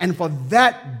God. And for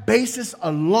that basis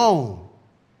alone,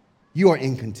 you are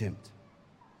in contempt.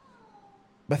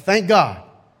 But thank God,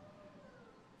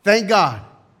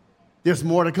 there's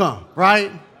more to come,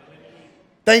 right?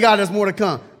 Thank God there's more to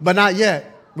come, but not yet.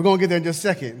 We're going to get there in just a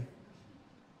second.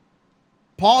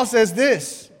 Paul says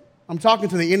this. I'm talking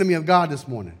to the enemy of God this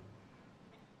morning.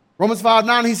 Romans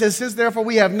 5:9, he says, since therefore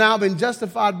we have now been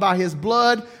justified by His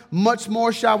blood, much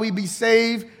more shall we be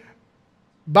saved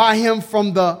by Him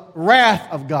from the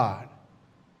wrath of God.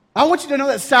 I want you to know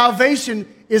that salvation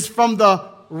is from the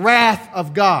wrath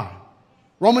of God.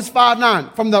 Romans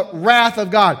 5:9, from the wrath of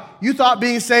God. You thought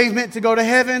being saved meant to go to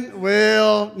heaven?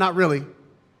 Well, not really.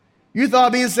 You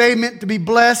thought being saved meant to be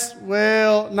blessed?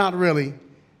 Well, not really.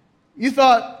 You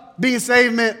thought being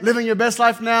saved meant living your best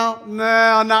life now?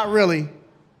 No, not really.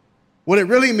 What it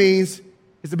really means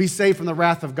is to be saved from the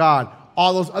wrath of God.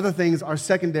 All those other things are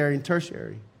secondary and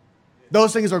tertiary.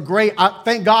 Those things are great. I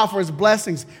thank God for His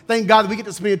blessings. Thank God that we get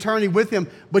to spend eternity with Him.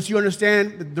 But you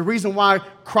understand the reason why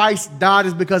Christ died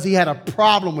is because He had a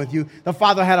problem with you. The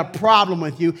Father had a problem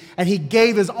with you. And He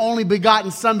gave His only begotten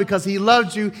Son because He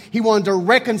loved you. He wanted to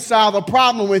reconcile the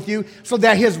problem with you so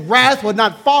that His wrath would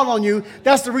not fall on you.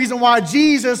 That's the reason why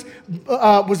Jesus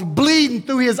was bleeding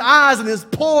through His eyes and His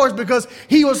pores, because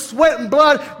He was sweating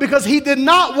blood, because He did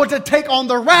not want to take on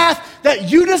the wrath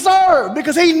that you deserve,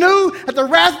 because He knew that the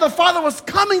wrath of the Father was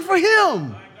coming for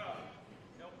Him.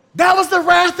 That was the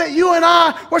wrath that you and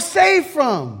I were saved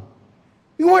from.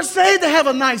 We weren't saved to have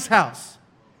a nice house.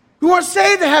 We weren't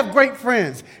saved to have great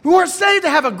friends. We weren't saved to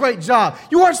have a great job.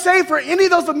 You weren't saved for any of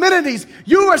those amenities.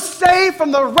 You were saved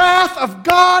from the wrath of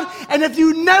God. And if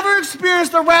you never experience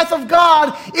the wrath of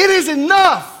God, it is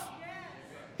enough.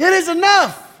 It is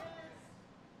enough.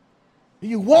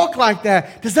 You walk like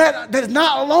that. Does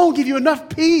not alone give you enough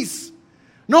peace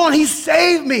knowing he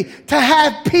saved me to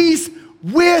have peace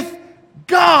with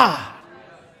God.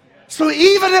 So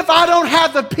even if I don't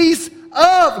have the peace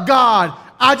of God,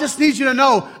 I just need you to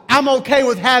know I'm okay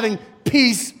with having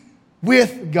peace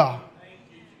with God.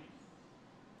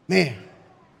 Man,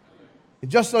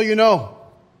 and just so you know,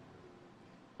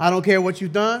 I don't care what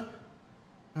you've done.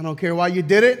 I don't care why you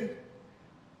did it.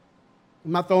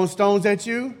 I'm not throwing stones at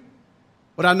you.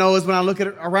 What I know is when I look at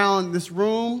it around this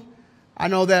room, I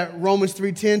know that Romans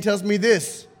 3:10 tells me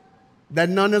this, that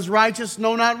none is righteous,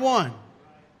 no, not one.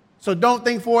 So don't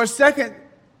think for a second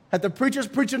that the preacher's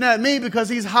preaching at me because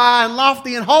he's high and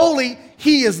lofty and holy.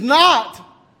 He is not.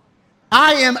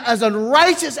 I am as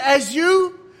unrighteous as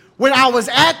you when I was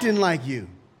acting like you.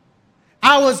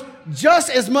 I was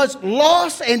just as much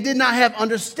lost and did not have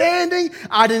understanding.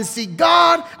 I didn't seek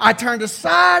God. I turned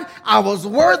aside. I was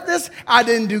worthless. I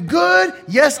didn't do good.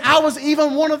 Yes, I was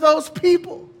even one of those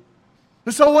people.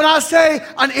 And so when I say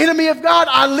an enemy of God,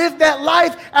 I live that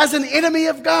life as an enemy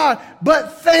of God.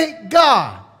 But thank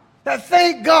God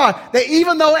that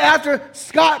even though after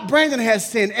Scott Brandon has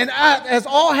sinned and as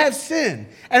all have sinned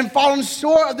and fallen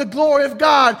short of the glory of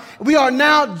God, we are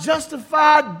now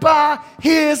justified by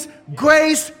his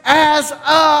grace as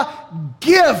a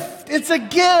gift. It's a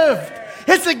gift.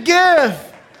 It's a gift.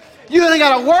 You ain't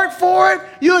got to work for it.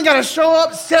 You ain't got to show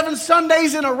up 7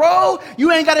 Sundays in a row.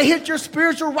 You ain't got to hit your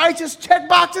spiritual righteous check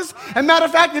boxes. And matter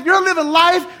of fact, if you're living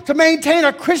life to maintain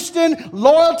a Christian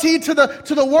loyalty to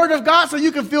the Word of God so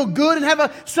you can feel good and have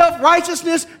a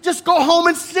self-righteousness, just go home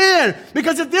and sin.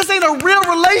 Because if this ain't a real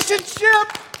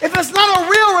relationship, if it's not a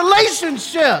real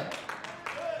relationship,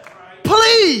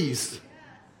 please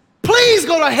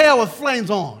go to hell with flames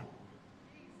on.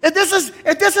 If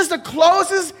this is the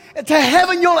closest to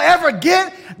heaven you'll ever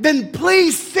get, then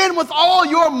please sin with all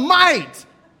your might.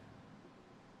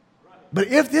 But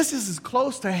if this is as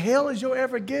close to hell as you'll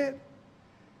ever get,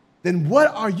 then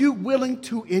what are you willing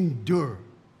to endure?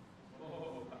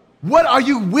 What are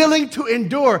you willing to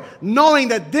endure, knowing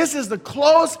that this is the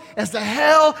close as to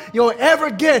hell you'll ever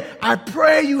get? I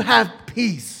pray you have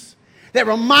peace that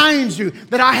reminds you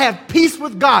that I have peace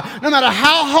with God, no matter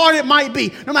how hard it might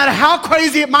be, no matter how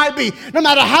crazy it might be, no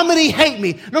matter how many hate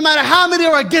me, no matter how many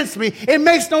are against me, it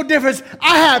makes no difference.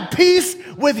 I have peace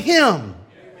with him.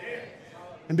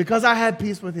 And because I have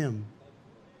peace with him,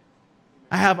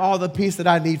 I have all the peace that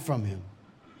I need from him.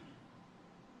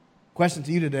 Question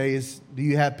to you today is, do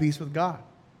you have peace with God?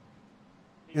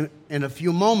 In a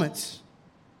few moments,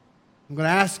 I'm going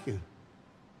to ask you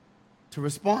to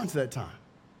respond to that time.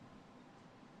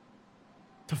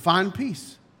 To find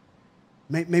peace.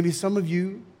 Maybe some of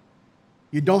you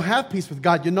don't have peace with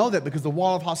God. You know that because the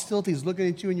wall of hostility is looking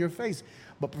at you in your face.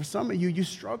 But for some of you, you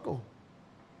struggle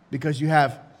because you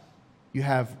have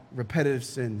repetitive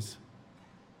sins.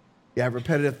 You have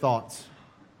repetitive thoughts,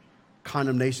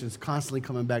 condemnations constantly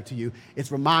coming back to you.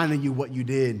 It's reminding you what you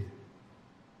did,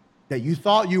 that you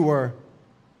thought you were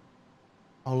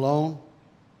alone.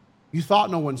 You thought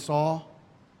no one saw,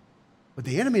 but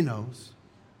the enemy knows.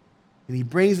 And he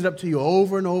brings it up to you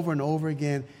over and over and over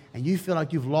again, and you feel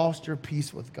like you've lost your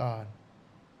peace with God.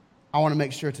 I want to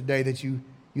make sure today that you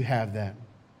have that.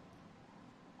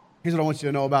 Here's what I want you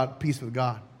to know about peace with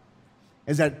God,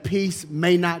 is that peace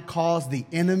may not cause the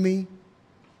enemy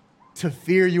to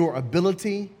fear your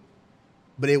ability,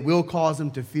 but it will cause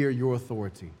him to fear your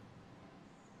authority.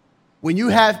 When you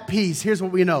have peace, here's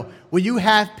what we know. When you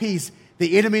have peace,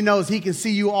 the enemy knows he can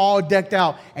see you all decked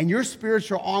out, and your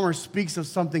spiritual armor speaks of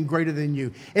something greater than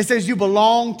you. It says you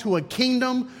belong to a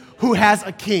kingdom who has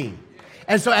a king.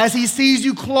 And so as he sees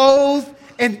you clothed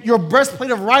in your breastplate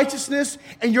of righteousness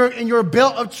and your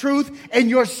belt of truth and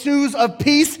your shoes of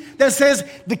peace that says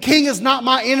the king is not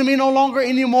my enemy no longer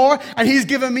anymore, and he's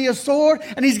given me a sword,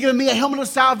 and he's given me a helmet of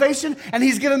salvation, and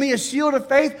he's given me a shield of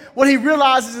faith, what he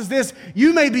realizes is this: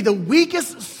 you may be the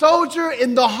weakest soldier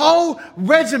in the whole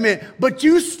regiment, but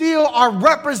you still are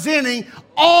representing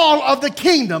all of the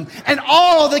kingdom, and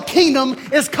all of the kingdom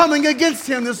is coming against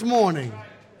him this morning.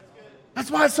 That's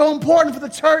why it's so important for the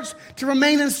church to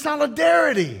remain in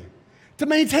solidarity, to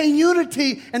maintain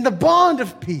unity and the bond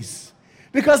of peace.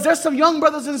 Because there's some young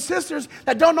brothers and sisters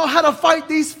that don't know how to fight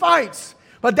these fights.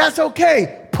 But that's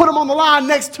okay. Put them on the line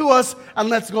next to us and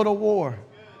let's go to war.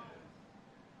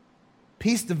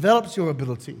 Peace develops your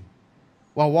ability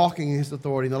while walking in his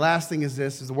authority. And the last thing is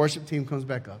this, as the worship team comes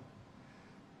back up.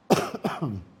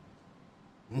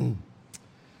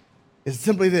 It's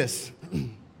simply this.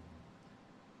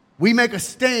 We make a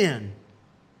stand.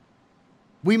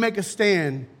 We make a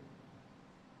stand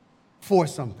for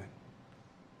something.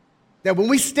 That when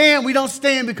we stand, we don't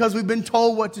stand because we've been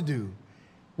told what to do.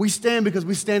 We stand because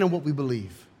we stand on what we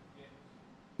believe.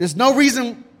 There's no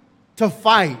reason to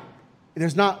fight.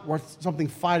 There's not worth something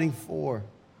fighting for.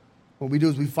 What we do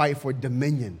is we fight for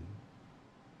dominion.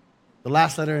 The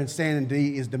last letter in stand in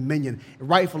D is dominion,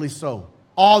 rightfully so.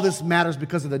 All this matters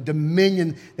because of the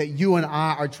dominion that you and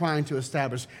I are trying to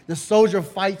establish. The soldier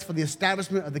fights for the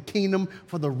establishment of the kingdom,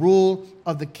 for the rule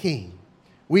of the king.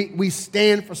 We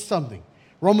stand for something.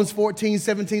 Romans 14,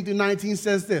 17 through 19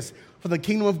 says this, for the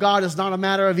kingdom of God is not a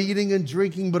matter of eating and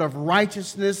drinking, but of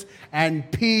righteousness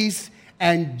and peace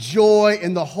and joy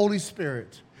in the Holy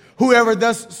Spirit. Whoever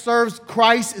thus serves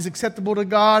Christ is acceptable to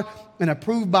God and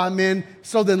approved by men.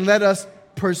 So then let us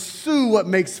pursue what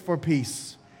makes for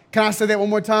peace. Can I say that one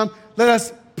more time? Let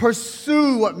us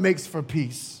pursue what makes for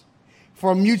peace,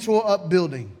 for mutual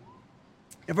upbuilding.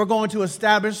 If we're going to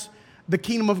establish the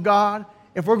kingdom of God,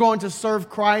 if we're going to serve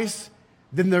Christ,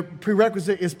 then the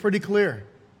prerequisite is pretty clear.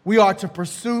 We are to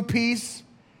pursue peace.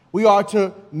 We are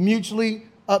to mutually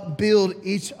upbuild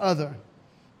each other.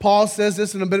 Paul says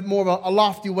this in a bit more of a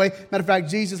lofty way. Matter of fact,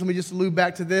 Jesus, let me just allude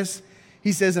back to this.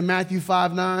 He says in Matthew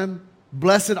 5:9,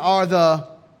 blessed are the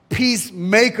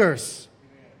peacemakers,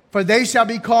 for they shall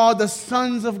be called the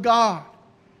sons of God.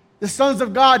 The sons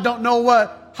of God don't know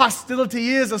what hostility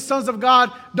is. The sons of God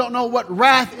don't know what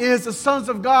wrath is. The sons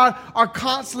of God are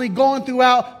constantly going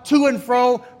throughout to and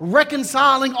fro,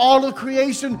 reconciling all of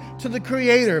creation to the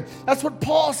Creator. That's what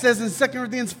Paul says in 2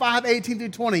 Corinthians 5:18 through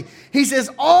 20. He says,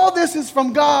 all this is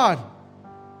from God,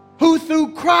 who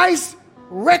through Christ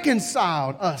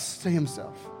reconciled us to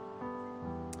himself.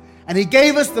 And he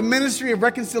gave us the ministry of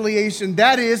reconciliation.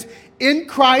 That is, in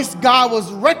Christ, God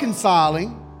was reconciling,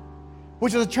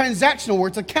 which is a transactional word,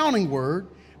 it's a counting word,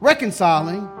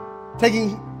 reconciling,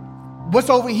 taking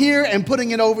what's over here and putting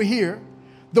it over here,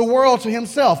 the world to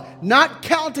himself, not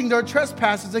counting their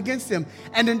trespasses against him,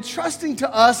 and entrusting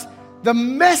to us the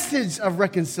message of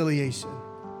reconciliation.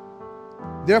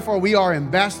 Therefore, we are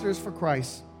ambassadors for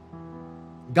Christ,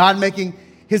 God making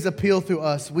his appeal through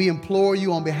us. We implore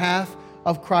you on behalf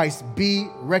of Christ, be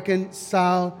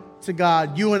reconciled to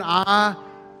God. You and I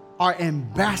are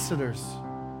ambassadors.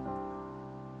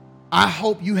 I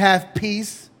hope you have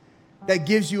peace that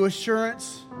gives you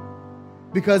assurance,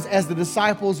 because as the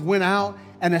disciples went out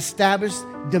and established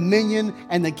dominion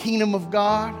and the kingdom of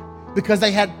God, because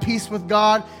they had peace with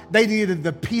God, they needed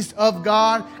the peace of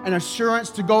God and assurance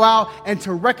to go out and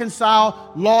to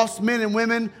reconcile lost men and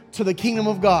women to the kingdom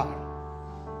of God.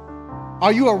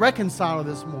 Are you a reconciler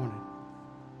this morning?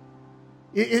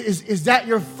 Is that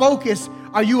your focus?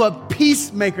 Are you a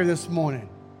peacemaker this morning?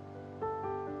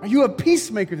 Are you a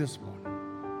peacemaker this morning?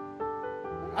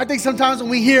 I think sometimes when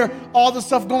we hear all the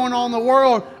stuff going on in the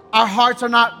world, our hearts are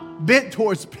not bent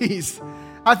towards peace.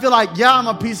 I feel like, yeah, I'm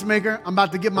a peacemaker. I'm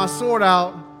about to get my sword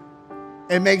out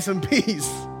and make some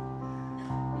peace.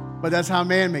 But that's how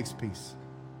man makes peace.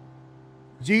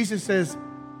 Jesus says,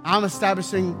 I'm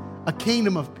establishing a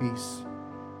kingdom of peace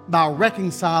by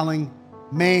reconciling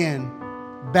man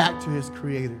back to his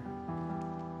Creator.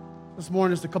 This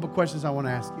morning, just a couple questions I want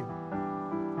to ask you.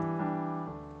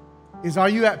 Are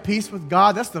you at peace with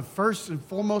God? That's the first and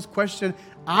foremost question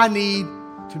I need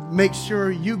to make sure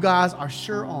you guys are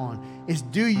sure on, is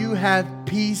do you have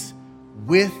peace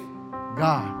with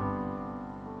God?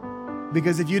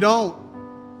 Because if you don't,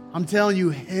 I'm telling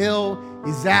you, hell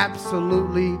is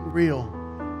absolutely real,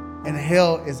 and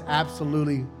hell is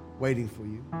absolutely waiting for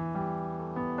you.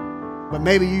 But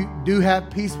maybe you do have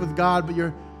peace with God, but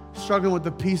you're struggling with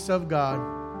the peace of God.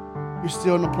 You're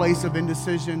still in a place of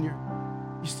indecision. You're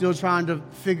still trying to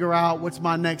figure out, what's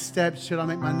my next step? Should I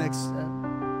make my next step?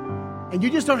 And you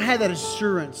just don't have that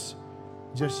assurance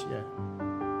just yet.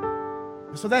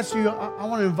 So that's you. I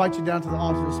want to invite you down to the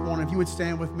altar this morning. If you would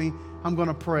stand with me, I'm going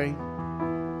to pray.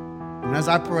 And as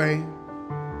I pray,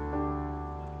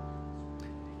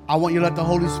 I want you to let the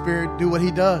Holy Spirit do what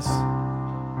he does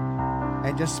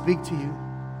and just speak to you.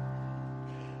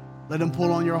 Let him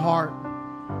pull on your heart.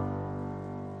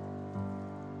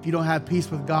 If you don't have peace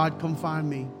with God, come find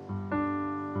me.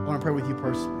 I want to pray with you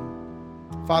personally.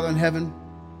 Father in heaven,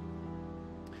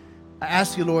 I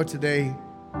ask you, Lord, today,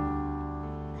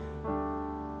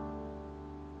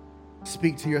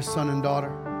 speak to your son and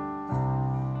daughter.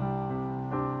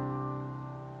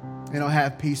 They don't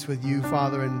have peace with you,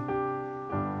 Father, and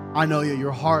I know that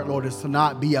your heart, Lord, is to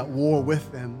not be at war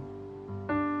with them,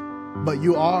 but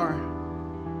you are.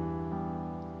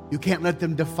 You can't let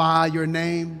them defy your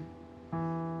name.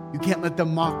 You can't let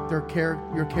them mock your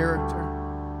character.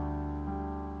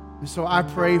 And so I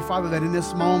pray, Father, that in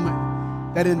this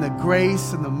moment, that in the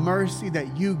grace and the mercy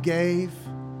that you gave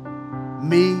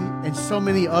me and so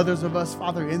many others of us,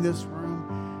 Father, in this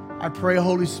room, I pray,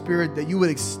 Holy Spirit, that you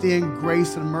would extend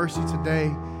grace and mercy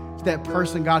today to that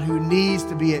person, God, who needs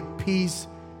to be at peace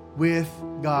with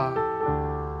God.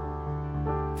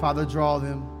 Father, draw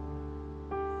them.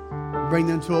 Bring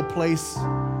them to a place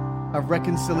of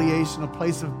reconciliation, a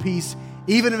place of peace.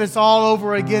 Even if it's all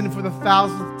over again for the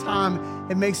 1,000th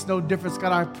time, it makes no difference.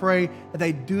 God, I pray that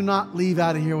they do not leave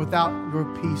out of here without your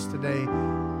peace today.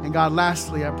 And God,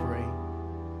 lastly, I pray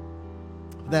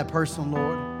for that person,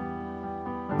 Lord,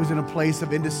 who's in a place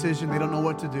of indecision. They don't know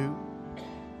what to do.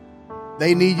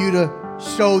 They need you to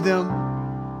show them,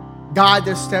 guide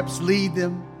their steps, lead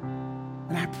them.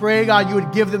 And I pray, God, you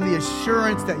would give them the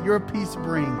assurance that your peace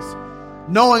brings,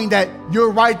 knowing that you're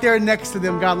right there next to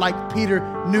them, God, like Peter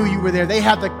knew you were there. They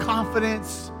have the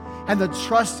confidence and the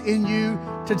trust in you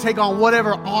to take on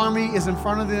whatever army is in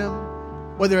front of them,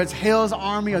 whether it's hell's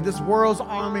army or this world's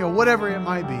army or whatever it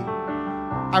might be.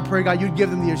 I pray, God, you'd give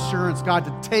them the assurance, God,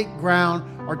 to take ground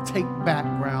or take back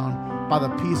ground by the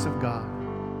peace of God.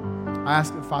 I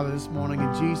ask it, Father, this morning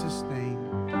in Jesus' name.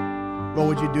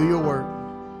 Lord, would you do your work?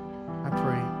 I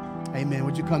pray. Amen.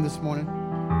 Would you come this morning?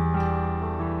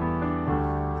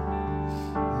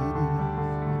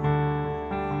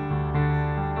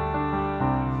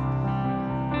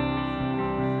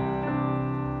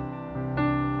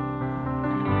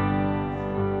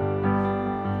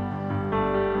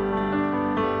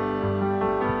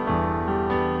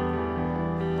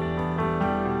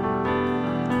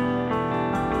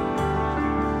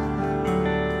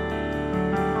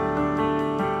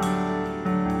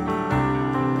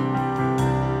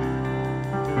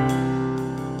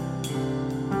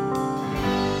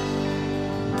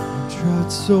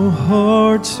 So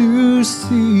hard to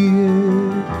see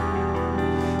it.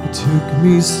 It took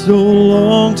me so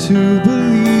long to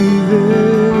believe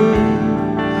it,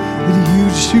 that you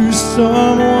choose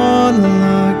someone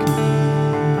like me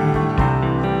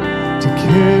to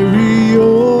carry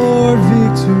your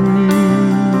victory.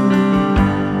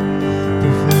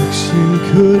 Perfection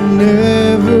could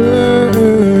never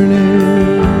earn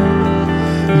it.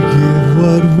 You give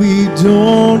what we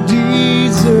don't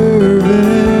deserve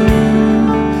it.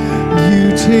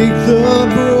 Take the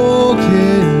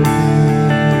broken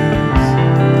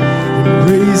and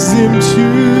raise him to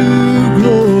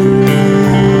glory.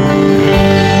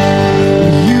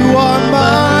 You are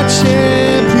my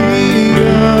champion,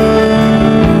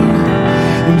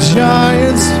 and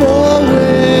giants fall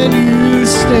when you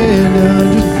stand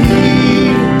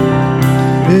undefeated.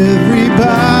 Every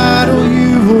battle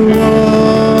you've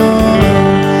won,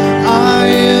 I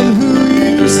am who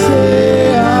you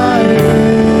say I am.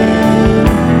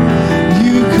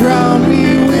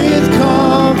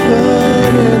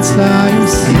 I am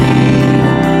seen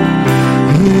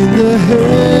in the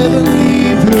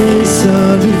heavenly place,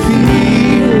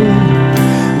 undefeated,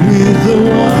 with the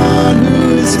one who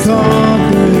has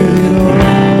conquered it all.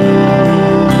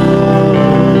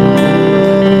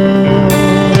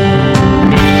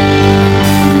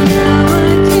 Now I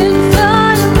can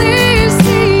finally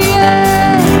see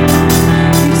it.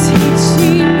 He's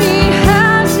teaching me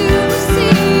how to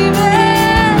receive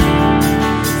it.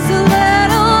 So let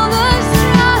all the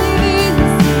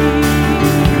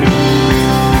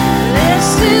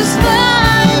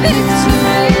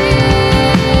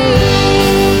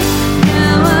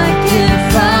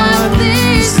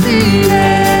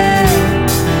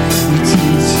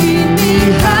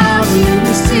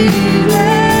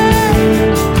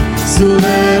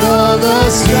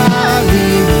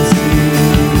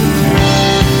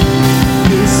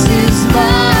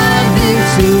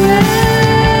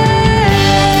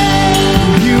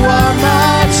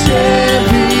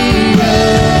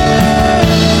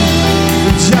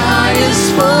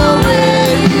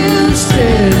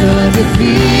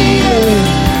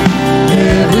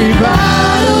every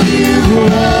battle you've won,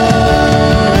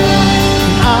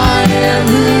 I am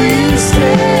who you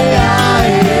say I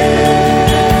am.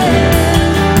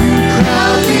 You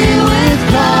crown me with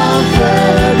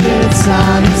confidence.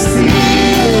 I'm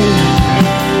seated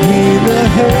in the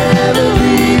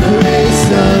heavenly place,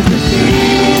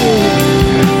 undefeated,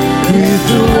 with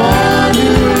the one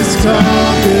who has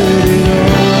conquered it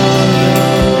all.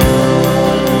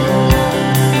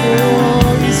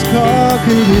 He's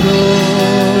conquered it all.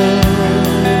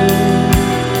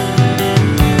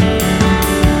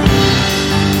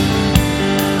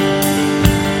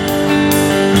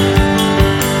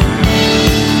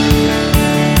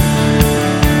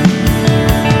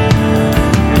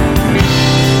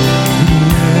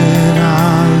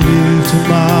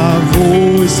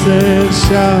 And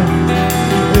shout,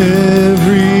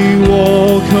 every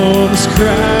wall comes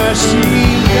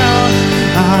crashing down.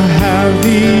 I have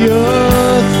the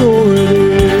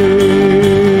authority.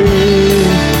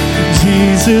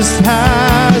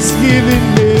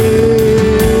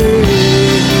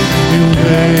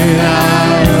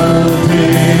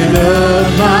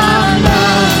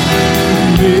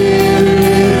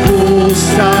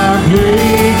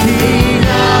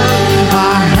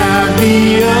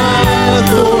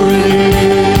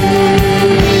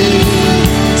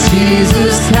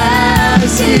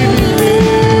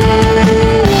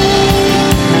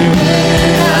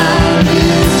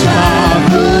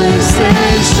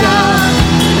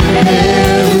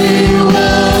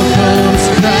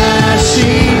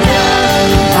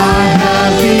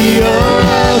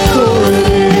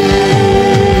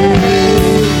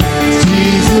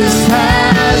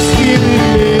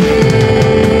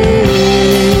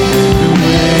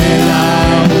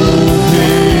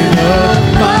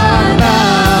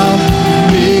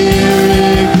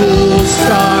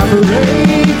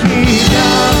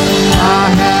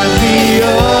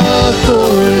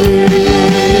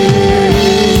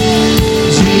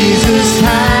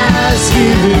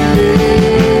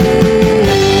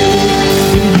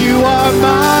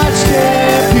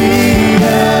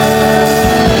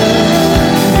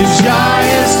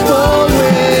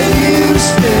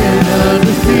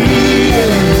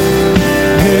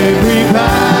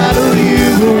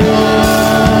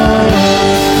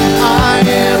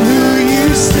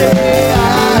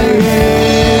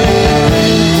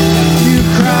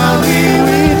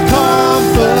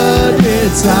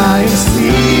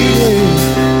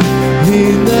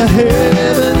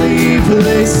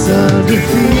 place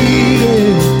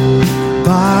undefeated.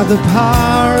 By the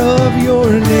power of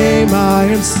your name I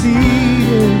am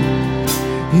seated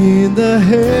in the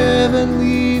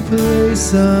heavenly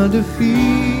place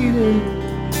undefeated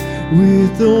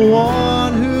with the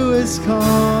one who has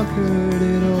conquered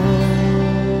it all.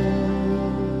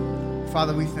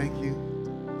 Father, we thank you.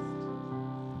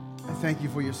 I thank you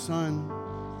for your Son,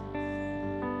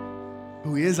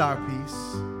 who is our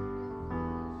peace.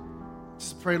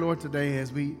 Just pray, Lord, today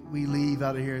as we leave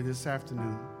out of here this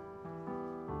afternoon,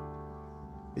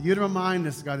 that you'd remind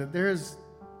us, God, that there's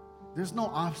no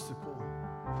obstacle.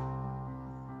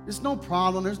 There's no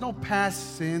problem. There's no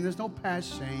past sin. There's no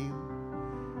past shame.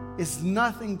 It's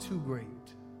nothing too great.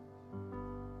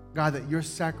 God, that your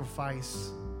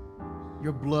sacrifice,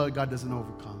 your blood, God, doesn't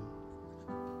overcome.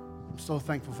 I'm so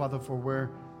thankful, Father, for where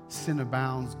sin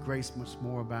abounds, grace much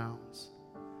more abounds.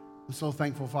 I'm so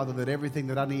thankful, Father, that everything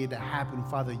that I needed to happen,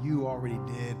 Father, you already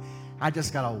did. I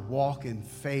just got to walk in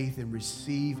faith and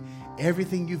receive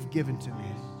everything you've given to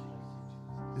me.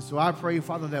 And so I pray,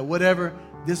 Father, that whatever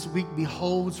this week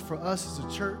beholds for us as a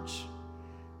church,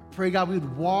 pray, God, we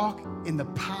would walk in the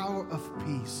power of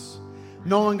peace,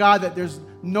 knowing, God, that there's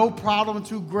no problem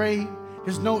too great.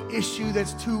 There's no issue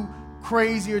that's too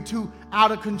crazy or too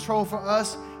out of control for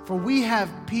us, for we have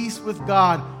peace with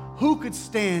God. Who could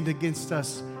stand against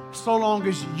us? So long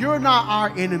as you're not our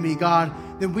enemy, God,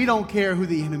 then we don't care who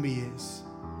the enemy is.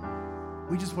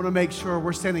 We just want to make sure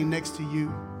we're standing next to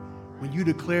you when you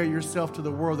declare yourself to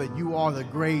the world that you are the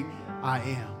great I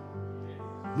am.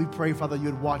 We pray, Father,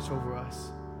 you'd watch over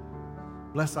us.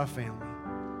 Bless our family.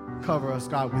 Cover us,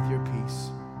 God, with your peace.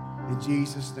 In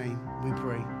Jesus' name we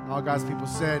pray. All God's people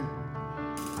said,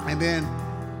 amen.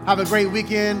 Have a great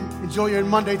weekend. Enjoy your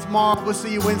Monday tomorrow. We'll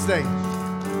see you Wednesday.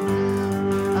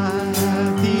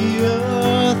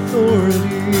 Authority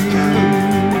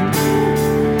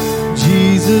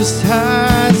Jesus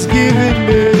has given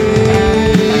me,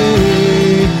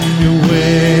 and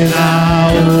when I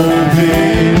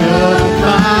open up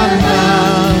my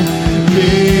mouth,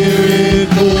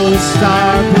 miracles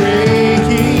start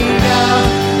breaking out.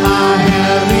 I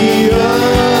have the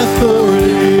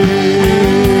authority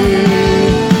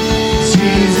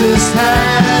Jesus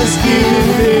has given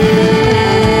me.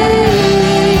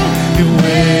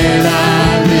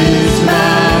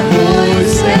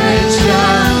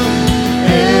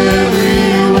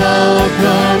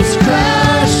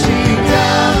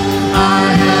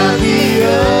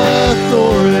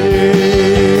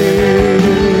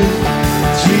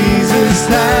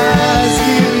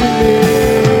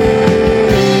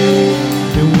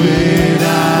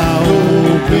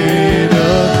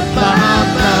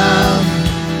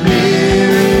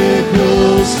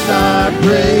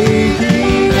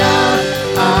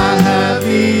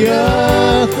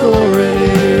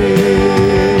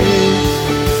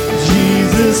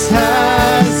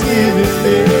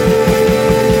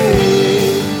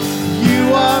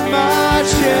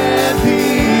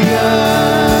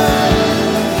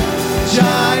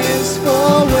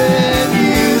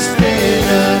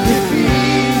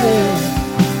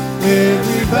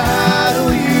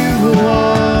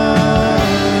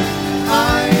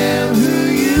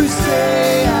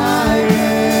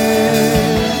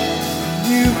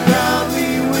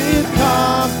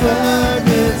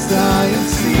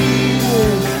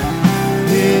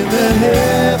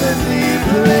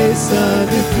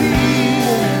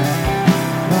 Undefeated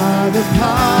by the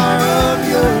power